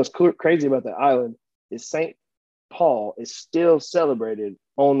village. What's crazy about that island is St. Paul is still celebrated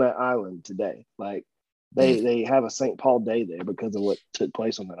on that island today. Like, they have a St. Paul Day there because of what took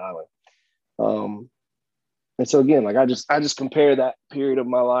place on that island. And so again, like, I just compare that period of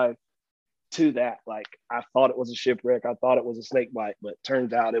my life to that. Like, I thought it was a shipwreck. I thought it was a snake bite, but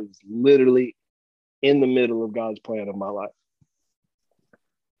turns out it was literally in the middle of God's plan of my life.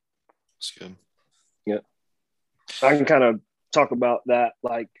 That's good. Yeah. I can kind of talk about that,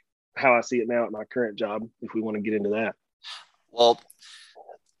 like how I see it now at my current job, if we want to get into that. Well,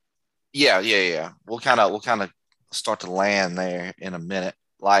 yeah. We'll kind of start to land there in a minute.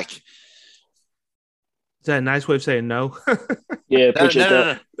 Like, Is that a nice way of saying no? Yeah, appreciate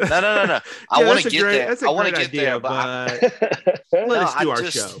that. No. I want to get there. I want to get there, but let us do our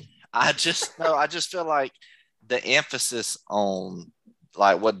show. I just feel like the emphasis on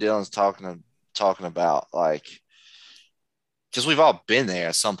like what Dylan's talking about, like, because we've all been there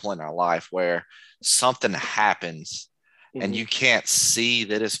at some point in our life where something happens and you can't see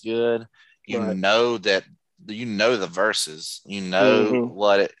that it's good. You know that the verses,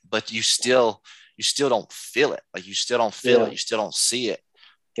 what it, but you still don't feel it. Like, you still don't feel it. You still don't see it.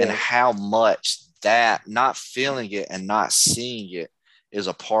 And how much that not feeling it and not seeing it is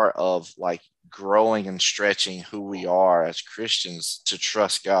a part of like growing and stretching who we are as Christians to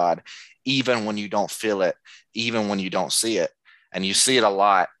trust God, even when you don't feel it, even when you don't see it. And you see it a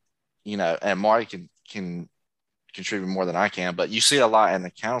lot, and Marty can contribute more than I can, but you see it a lot in the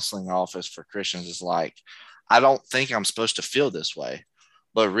counseling office for Christians. Is like, I don't think I'm supposed to feel this way.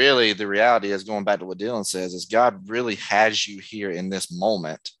 But really, the reality is, going back to what Dylan says, is God really has you here in this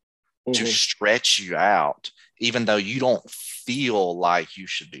moment to stretch you out, even though you don't feel like you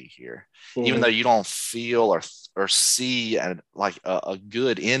should be here, even though you don't feel or see a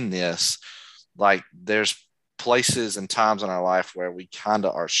good in this. Like, there's places and times in our life where we kind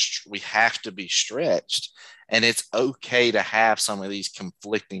of we have to be stretched, and it's okay to have some of these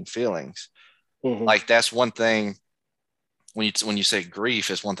conflicting feelings. Like, that's one thing. When you say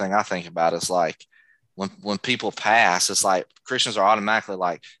grief, is one thing I think about. Is like when people pass, it's like Christians are automatically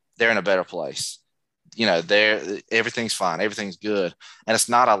like they're in a better place. Everything's fine, everything's good, and it's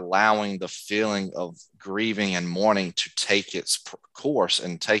not allowing the feeling of grieving and mourning to take its course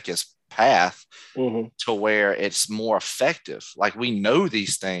and take its path to where it's more effective. Like, we know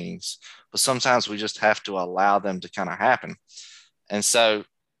these things, but sometimes we just have to allow them to kind of happen. And so,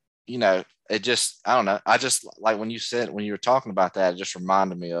 it just, I don't know. I just like when you were talking about that, it just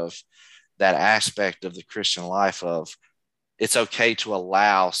reminded me of that aspect of the Christian life of it's okay to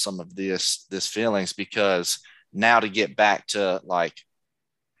allow some of this feelings, because now to get back to like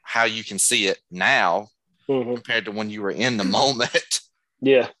how you can see it now compared to when you were in the moment.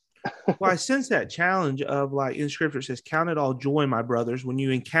 Yeah. Well, I sense that challenge of like in scripture it says, count it all joy, my brothers, when you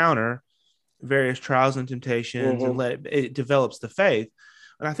encounter various trials and temptations and it develops the faith.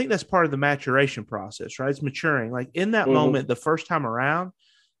 And I think that's part of the maturation process, right? It's maturing. Like in that moment, the first time around,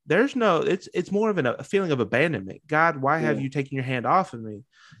 it's more of a feeling of abandonment. God, why have you taken your hand off of me?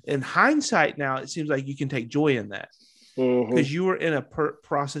 In hindsight now, it seems like you can take joy in that because you were in a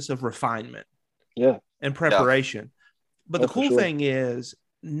process of refinement and preparation. But the cool thing is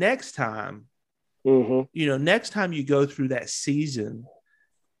next time, next time you go through that season,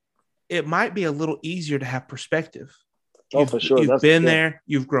 it might be a little easier to have perspective. You've been there,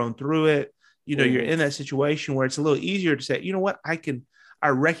 you've grown through it. You're in that situation where it's a little easier to say, you know what, I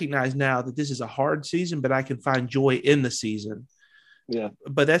recognize now that this is a hard season, but I can find joy in the season. Yeah.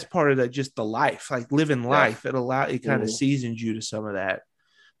 But that's part of that, just the life, like living life. It kind of seasons you to some of that.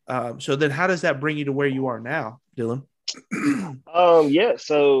 So then how does that bring you to where you are now, Dylan?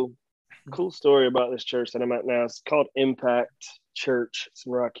 So cool story about this church that I'm at now. It's called Impact Church. It's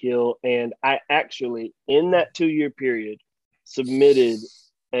in Rock Hill. And I actually, in that 2-year period, submitted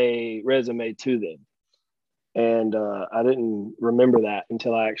a resume to them. And I didn't remember that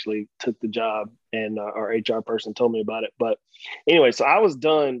until I actually took the job and our HR person told me about it. But anyway, so I was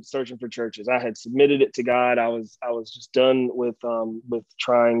done searching for churches. I had submitted it to God. I was just done with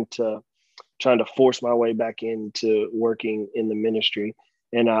trying to force my way back into working in the ministry.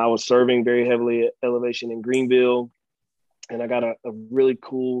 And I was serving very heavily at Elevation in Greenville. And I got a really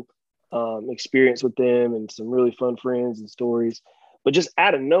cool experience with them and some really fun friends and stories. But just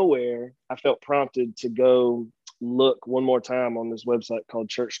out of nowhere, I felt prompted to go look one more time on this website called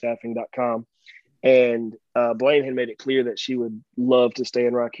churchstaffing.com. And Blaine had made it clear that she would love to stay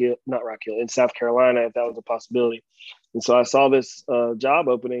in in South Carolina, if that was a possibility. And so I saw this job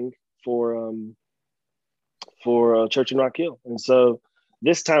opening for church in Rock Hill. And so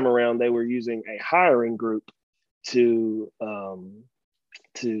this time around, they were using a hiring group to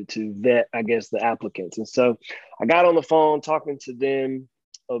vet, I guess, the applicants. And so I got on the phone talking to them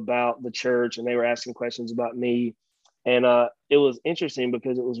about the church, and they were asking questions about me. And it was interesting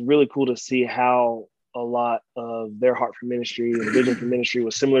because it was really cool to see how a lot of their heart for ministry and vision for ministry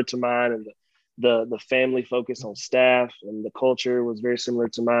was similar to mine, and the family focus on staff and the culture was very similar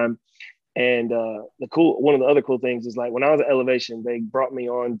to mine. And one of the other cool things is, like, when I was at Elevation, they brought me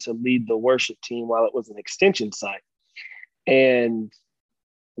on to lead the worship team while it was an extension site. And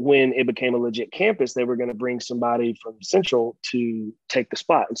when it became a legit campus, they were going to bring somebody from Central to take the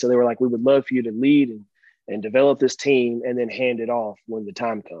spot. And so they were like, we would love for you to lead and develop this team and then hand it off when the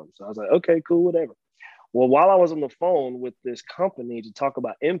time comes. So I was like, okay, cool, whatever. Well, while I was on the phone with this company to talk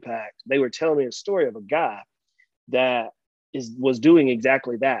about Impact, they were telling me a story of a guy that was doing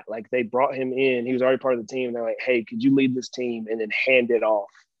exactly that. Like, they brought him in, he was already part of the team. And they're like, hey, could you lead this team and then hand it off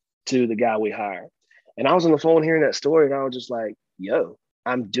to the guy we hired? And I was on the phone hearing that story, and I was just like, yo,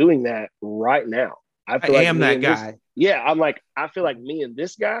 I'm doing that right now. I am that guy. I'm like, I feel like me and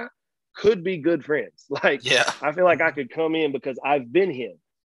this guy could be good friends. Like, I feel like I could come in because I've been him.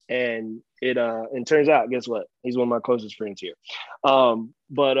 And it turns out, guess what? He's one of my closest friends here.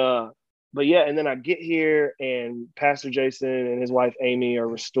 But yeah, and then I get here, and Pastor Jason and his wife Amy are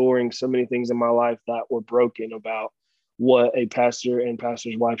restoring so many things in my life that were broken about what a pastor and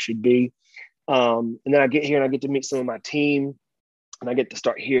pastor's wife should be. And then I get here and I get to meet some of my team, and I get to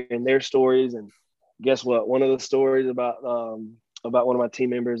start hearing their stories. And guess what? One of the stories about one of my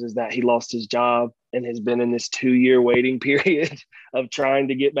team members is that he lost his job and has been in this 2-year waiting period of trying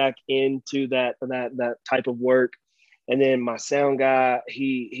to get back into that type of work. And then my sound guy,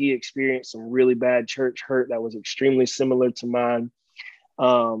 he experienced some really bad church hurt that was extremely similar to mine.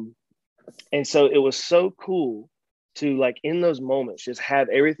 And so it was so cool to, like, in those moments, just have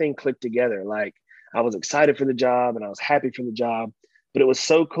everything click together. Like, I was excited for the job and I was happy for the job, but it was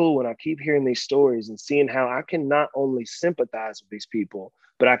so cool when I keep hearing these stories and seeing how I can not only sympathize with these people,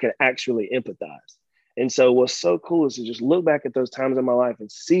 but I can actually empathize. And so what's so cool is to just look back at those times in my life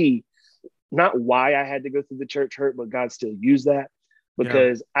and see not why I had to go through the church hurt, but God still used that,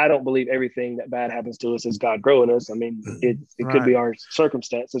 because I don't believe everything that bad happens to us is God growing us. I mean, it could be our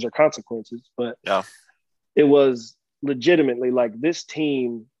circumstances or consequences, but it was legitimately like this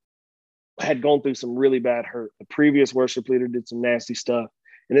team had gone through some really bad hurt. The previous worship leader did some nasty stuff,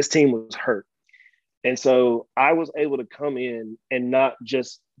 and this team was hurt. And so I was able to come in and not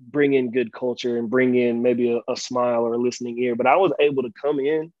just bring in good culture and bring in maybe a smile or a listening ear, but I was able to come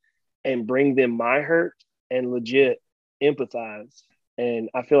in and bring them my hurt and legit empathize. And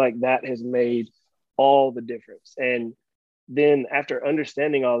I feel like that has made all the difference. And then after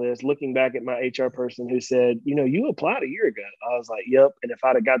understanding all this, looking back at my HR person who said, you applied a year ago. I was like, yep. And if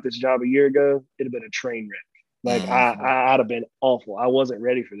I'd have got this job a year ago, it'd have been a train wreck. Like I'd have been awful. I wasn't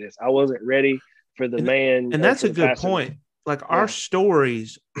ready for this. I wasn't ready for the man. And that's a good point. Like our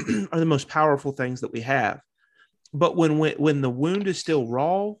stories are the most powerful things that we have. But when the wound is still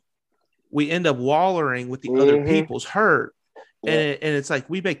raw, we end up wallowing with the other people's hurt. Yeah. And it's like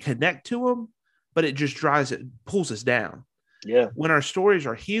we may connect to them, but it just pulls us down. Yeah. When our stories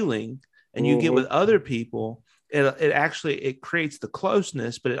are healing and you get with other people, it creates the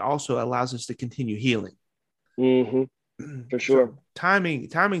closeness, but it also allows us to continue healing. For sure. So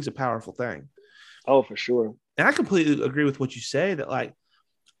timing's a powerful thing. Oh, for sure. And I completely agree with what you say that like,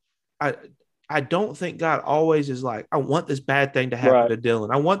 I don't think God always is like, I want this bad thing to happen to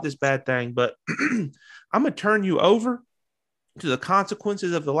Dylan. I want this bad thing, but I'm going to turn you over to the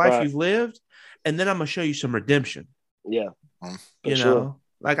consequences of the life you've lived. And then I'm going to show you some redemption. Yeah. You know,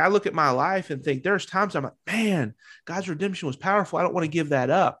 like I look at my life and think there's times I'm like, man, God's redemption was powerful. I don't want to give that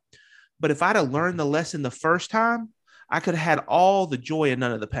up. But if I'd have learned the lesson the first time, I could have had all the joy and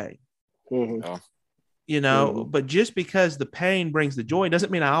none of the pain. But just because the pain brings the joy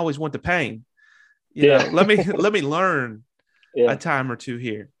doesn't mean I always want the pain. You know, let me learn a time or two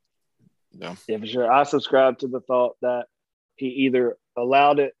here. Yeah, for sure. I subscribe to the thought that he either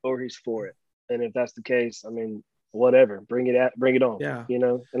allowed it or he's for it. And if that's the case, I mean, whatever, bring it on. Yeah.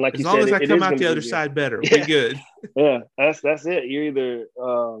 And like as long as I come out the other side better, we good. Yeah, that's it. You're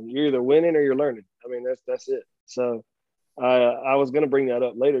either winning or you're learning. I mean, that's it. So I was gonna bring that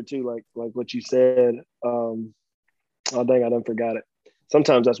up later too, like what you said. Oh dang, I done forgot it.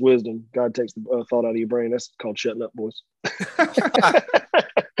 Sometimes that's wisdom. God takes the thought out of your brain. That's called shutting up, boys.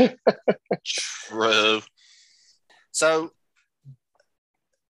 True. So,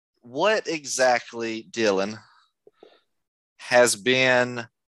 what exactly, Dylan, has been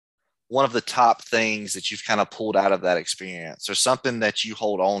one of the top things that you've kind of pulled out of that experience, or something that you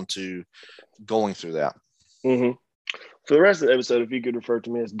hold on to going through that? For the rest of the episode, if you could refer to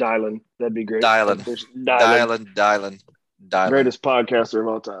me as Dylan, that'd be great. Dylan. Greatest podcaster of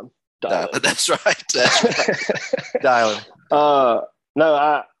all time. Dylan. That's right. Dylan. No,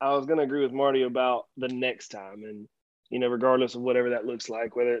 I was going to agree with Marty about the next time. And, regardless of whatever that looks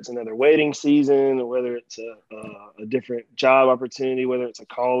like, whether it's another waiting season or whether it's a different job opportunity, whether it's a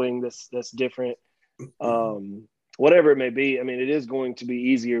calling that's different, whatever it may be. I mean, it is going to be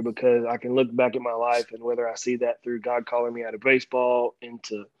easier because I can look back at my life, and whether I see that through God calling me out of baseball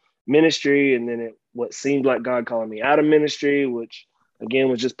into ministry, and then what seemed like God calling me out of ministry, which again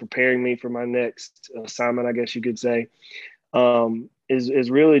was just preparing me for my next assignment, I guess you could say, is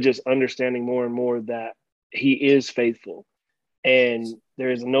really just understanding more and more that he is faithful, and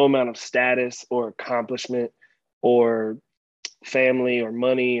there is no amount of status or accomplishment or family or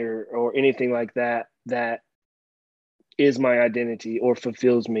money or anything like that is my identity or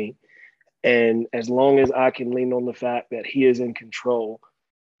fulfills me. And as long as I can lean on the fact that he is in control,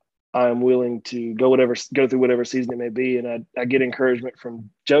 I'm willing to go through whatever season it may be. And I get encouragement from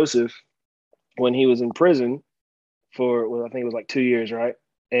Joseph when he was in prison for, I think it was like 2 years, right?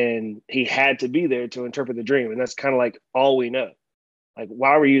 And he had to be there to interpret the dream. And that's kind of like all we know. Like,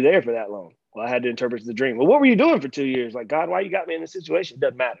 why were you there for that long? Well, I had to interpret the dream. Well, what were you doing for 2 years? Like, God, why you got me in this situation? It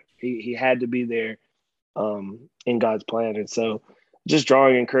doesn't matter. He had to be there in God's plan. And so just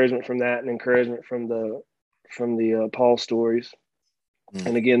drawing encouragement from that, and encouragement from the Paul stories.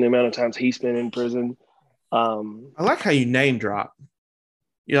 And again, the amount of times he spent in prison. I like how you name drop.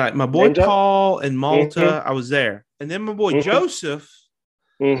 You're like, my boy Paul in Malta, I was there. And then my boy Joseph.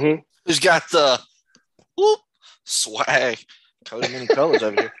 Who's got the swag. Coat of many colors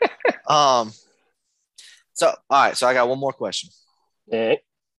over here. So, all right. So I got one more question.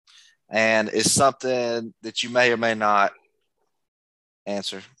 And it's something that you may or may not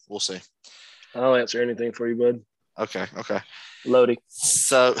answer. We'll see. I'll answer anything for you, bud. Okay. Lodi.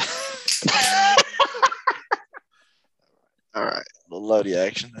 So, all right, a little Lodi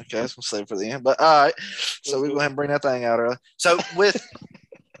action. Okay, we'll save it for the end. But all right, so we go ahead and bring that thing out early. So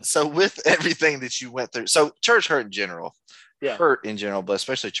with everything that you went through, so church hurt in general, but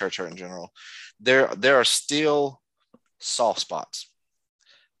especially church hurt in general, there are still soft spots.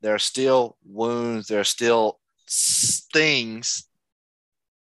 There are still wounds. There are still things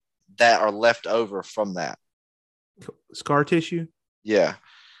that are left over from that. Scar tissue? Yeah.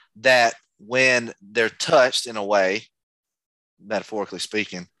 That when they're touched in a way, metaphorically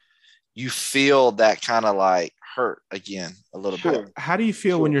speaking, you feel that kind of like hurt again a little bit. How do you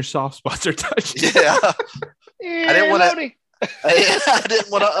feel when your soft spots are touched? Yeah. I didn't want to.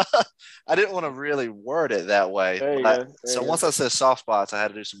 I didn't want to really word it that way. There you But, go. so once I said soft spots, I had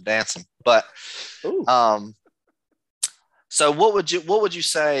to do some dancing. But so what would you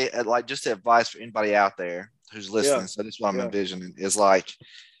say, like, just advice for anybody out there who's listening? Yeah. So this is what I'm envisioning is like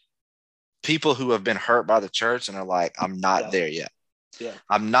people who have been hurt by the church and are like, I'm not there yet. Yeah.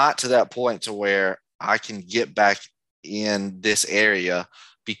 I'm not to that point to where I can get back in this area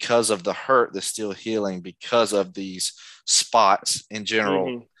because of the hurt that's still healing, because of these spots in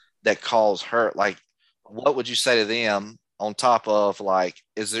general that cause hurt. Like, what would you say to them on top of, like,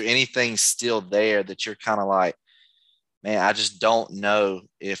 is there anything still there that you're kind of like, man, I just don't know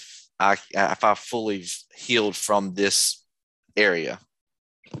if I fully healed from this area?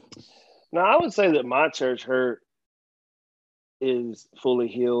 Now, I would say that my church hurt is fully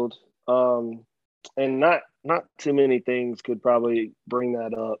healed. And not too many things could probably bring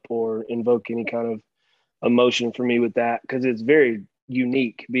that up or invoke any kind of emotion for me with that, because it's very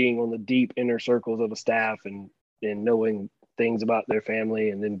unique being on the deep inner circles of a staff and knowing things about their family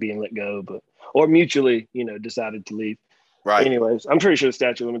and then being let go, or mutually, decided to leave. Right. Anyways, I'm pretty sure the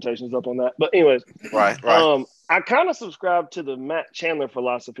statute of limitations up on that. But anyways, right. I kind of subscribe to the Matt Chandler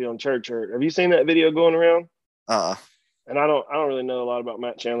philosophy on church hurt. Have you seen that video going around? And I don't really know a lot about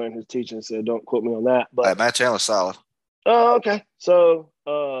Matt Chandler and his teaching, so don't quote me on that. But Matt Chandler's solid. Oh, okay. So,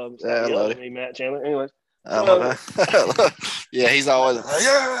 Matt Chandler. Anyways, yeah, he's always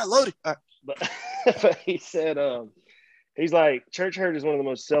loaded. But he said, he's like, church hurt is one of the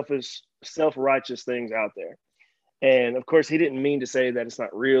most selfish, self-righteous things out there. And of course, he didn't mean to say that it's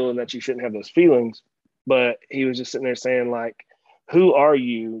not real and that you shouldn't have those feelings, but he was just sitting there saying, like, who are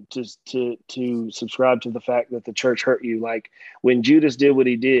you to subscribe to the fact that the church hurt you? Like, when Judas did what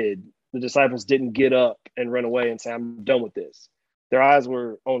he did, the disciples didn't get up and run away and say, I'm done with this. Their eyes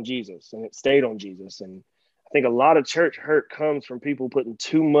were on Jesus, and it stayed on Jesus. And I think a lot of church hurt comes from people putting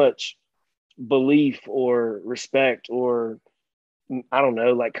too much belief or respect or, I don't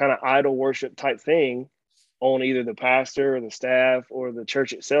know, like kind of idol worship type thing on either the pastor or the staff or the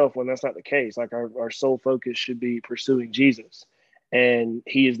church itself, when that's not the case. Like, our sole focus should be pursuing Jesus. And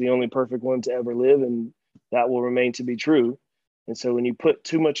he is the only perfect one to ever live, and that will remain to be true. And so when you put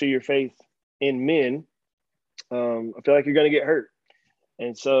too much of your faith in men, I feel like you're going to get hurt.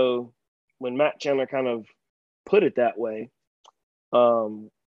 And so when Matt Chandler kind of put it that way,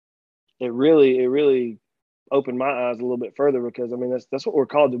 it really opened my eyes a little bit further, because I mean, that's what we're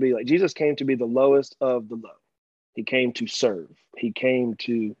called to be. Like, Jesus came to be the lowest of the low. He came to serve. He came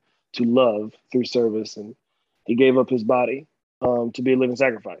to love through service, and he gave up his body to be a living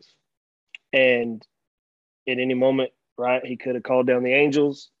sacrifice. And at any moment, right, he could have called down the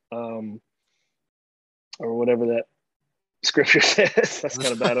angels, or whatever that scripture says. That's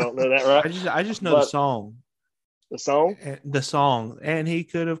kind of bad. I don't know that, right? I just know the song. The song? The song. And he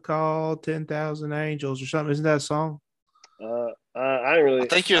could have called 10,000 angels or something. Isn't that a song? I didn't really. I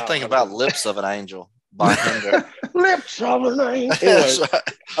think you're thinking about Lips of an Angel by Hendrix. Lips of an Angel. Anyways,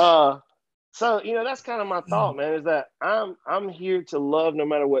 so, that's kind of my thought, man, is that I'm here to love no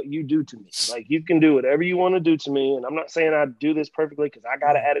matter what you do to me. Like, you can do whatever you want to do to me. And I'm not saying I do this perfectly, because I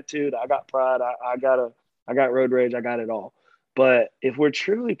got an attitude, I got pride, I got road rage, I got it all. But if we're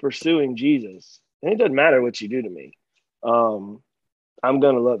truly pursuing Jesus, and it doesn't matter what you do to me, I'm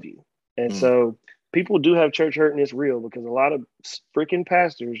going to love you. And so people do have church hurt, and it's real, because a lot of freaking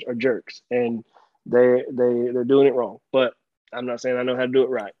pastors are jerks, and they're doing it wrong. But I'm not saying I know how to do it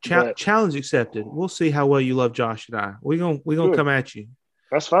right. Challenge accepted. We'll see how well you love Josh and I. We're gonna come at you.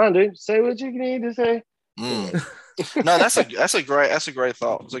 That's fine, dude. Say what you need to say. No, that's a great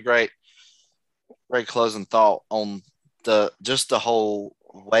thought. It's a great closing thought on the whole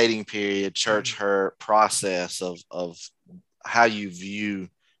waiting period, church hurt process of how you view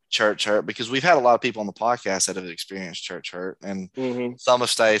church hurt, because we've had a lot of people on the podcast that have experienced church hurt, and some have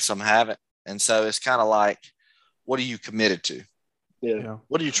stayed, some haven't. And so it's kind of like, what are you committed to? Yeah.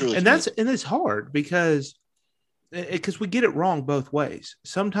 What are you truly? And it's hard because we get it wrong both ways.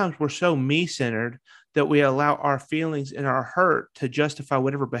 Sometimes we're so me-centered that we allow our feelings and our hurt to justify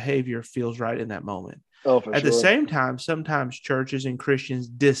whatever behavior feels right in that moment. At the same time, sometimes churches and Christians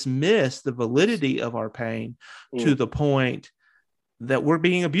dismiss the validity of our pain to the point that we're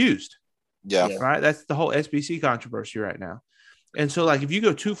being abused. Yeah. Right. That's the whole SBC controversy right now. And so, like, if you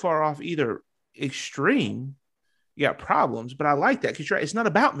go too far off either extreme, you got problems. But I like that, because you're right. It's not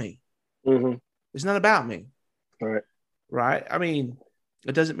about me. It's not about me. Right. Right. I mean,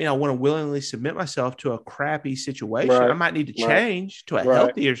 it doesn't mean I want to willingly submit myself to a crappy situation. Right. I might need to Right. change to a Right.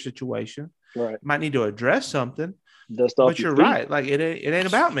 healthier situation. Right. Might need to address something. Dust off But your you're feet. right. Like it ain't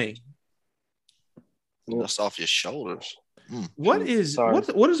about me. Dust off your shoulders. What is Sorry.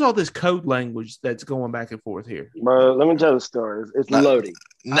 what is all this code language that's going back and forth here? Bro, let me tell the story. It's No. loading.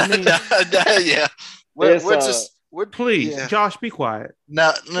 No, mean- yeah. We're It's, just Please, yeah. Josh, be quiet.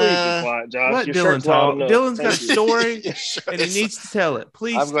 No, Please be quiet, Josh. Let Your Dylan shirt's loud talk. enough. Dylan's got a Thank you. story, Sure, and he it's- needs to tell it.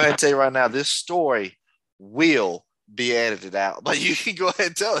 Please. I'm going to tell you right now, this story will be edited out, but you can go ahead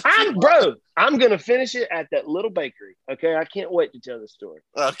and tell it. I'm gonna finish it at that little bakery. Okay, I can't wait to tell this story.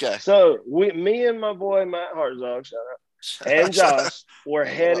 Okay. So me and my boy Matt Hartzog, shout out, and Josh were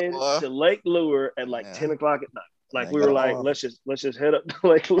headed to Lake Lure at like 10 o'clock at night. Like Man we were got like, an arm. let's just head up to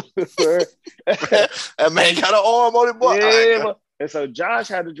Lake Lure. That man got an arm on it, boy. Yeah, but- and so Josh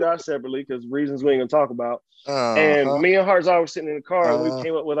had to drive separately because reasons we ain't gonna talk about. And me and Hartzog were sitting in the car and we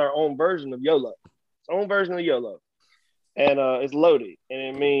came up with our own version of YOLO. Own version of YOLO. And it's loaded. And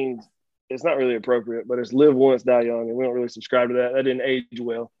it means it's not really appropriate, but it's live once, die young. And we don't really subscribe to that. That didn't age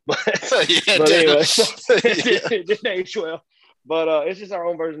well. But yeah, but anyway, yeah. it didn't age well. But it's just our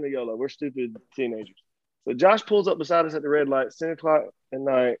own version of YOLO. We're stupid teenagers. So Josh pulls up beside us at the red light, 10 o'clock at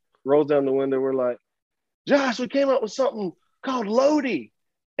night, rolls down the window. We're like, Josh, we came up with something called Lodi.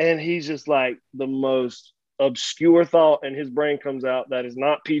 And he's just like the most obscure thought, and his brain comes out that is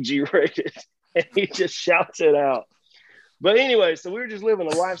not PG rated. And he just shouts it out. But anyway, so we were just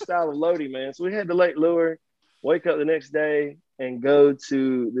living a lifestyle of Lodi, man. So we had to Lake Lure, wake up the next day, and go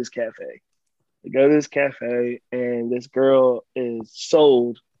to this cafe. We go to this cafe, and this girl is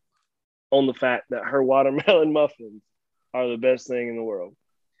sold on the fact that her watermelon muffins are the best thing in the world.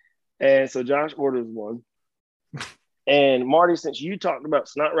 And so Josh orders one. And Marty, since you talked about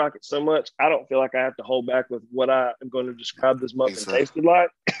Snot Rocket so much, I don't feel like I have to hold back with what I am going to describe this muffin Exactly. tasted like.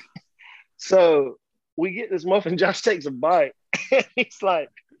 So we get this muffin, Josh takes a bite, and he's like,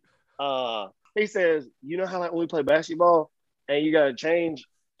 he says, you know how like when we play basketball and you got to change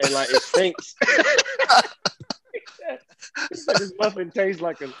and like it stinks? He said this muffin tastes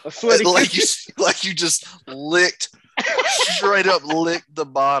like a sweaty like you just straight up licked the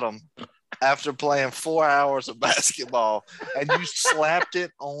bottom after playing 4 hours of basketball, and you slapped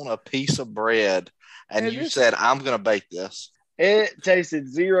it on a piece of bread, and you said, I'm going to bake this. It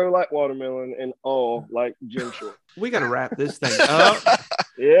tasted zero like watermelon and all like gym short. We got to wrap this thing up.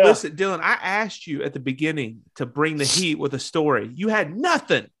 Yeah. Listen, Dylan, I asked you at the beginning to bring the heat with a story. You had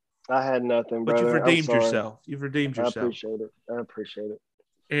nothing, I had nothing, but brother. you've I'm redeemed sorry. yourself. You've redeemed I yourself. appreciate it.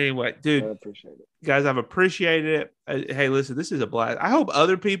 Anyway, I dude, appreciate it. guys, I've appreciated it. Hey, listen, this is a blast. I hope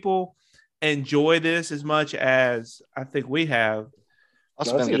other people enjoy this as much as I think we have.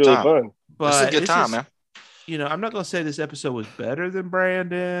 That's No, been a this good is really time. fun. But It's a good it's time, just- man. You know, I'm not going to say this episode was better than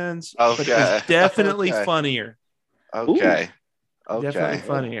Brandon's, but it Okay. was definitely Okay. funnier. Okay. Definitely Okay.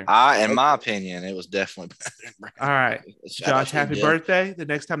 funnier. In my opinion, it was definitely better. All right. Shout out Josh, to you, happy Dylan. birthday. The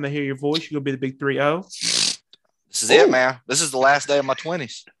next time they hear your voice, you're going to be the big 3-0. This is it, man. This is the last day of my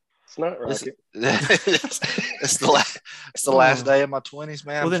 20s. It's not This- rocket. it's the last day of my 20s,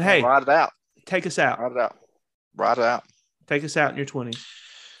 man. Well, then, I'm just gonna hey. ride it out. Take us out. Ride it out. Take us out in your 20s.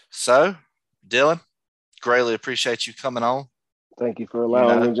 So, Dylan, greatly appreciate you coming on. Thank you for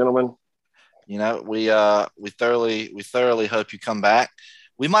allowing me, gentlemen. You know, we thoroughly hope you come back.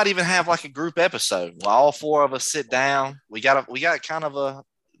 We might even have like a group episode where all four of us sit down. We got kind of a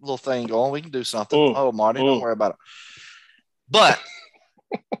little thing going. We can do something. Oh, Marty, don't worry about it. But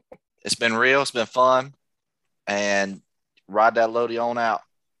it's been real. It's been fun, and ride that Lodi on out.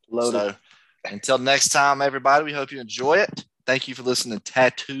 Loaded. So until next time, everybody, we hope you enjoy it. Thank you for listening to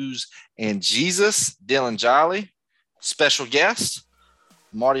Tattoos and Jesus. Dylan Jolly, special guest,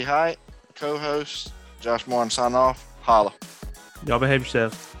 Marty Height, co-host, Josh Martin, sign off. Holla. Y'all behave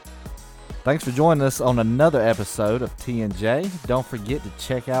yourselves. Thanks for joining us on another episode of T&J. Don't forget to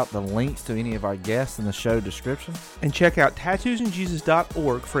check out the links to any of our guests in the show description. And check out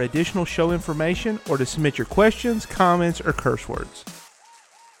tattoosandjesus.org for additional show information or to submit your questions, comments, or curse words.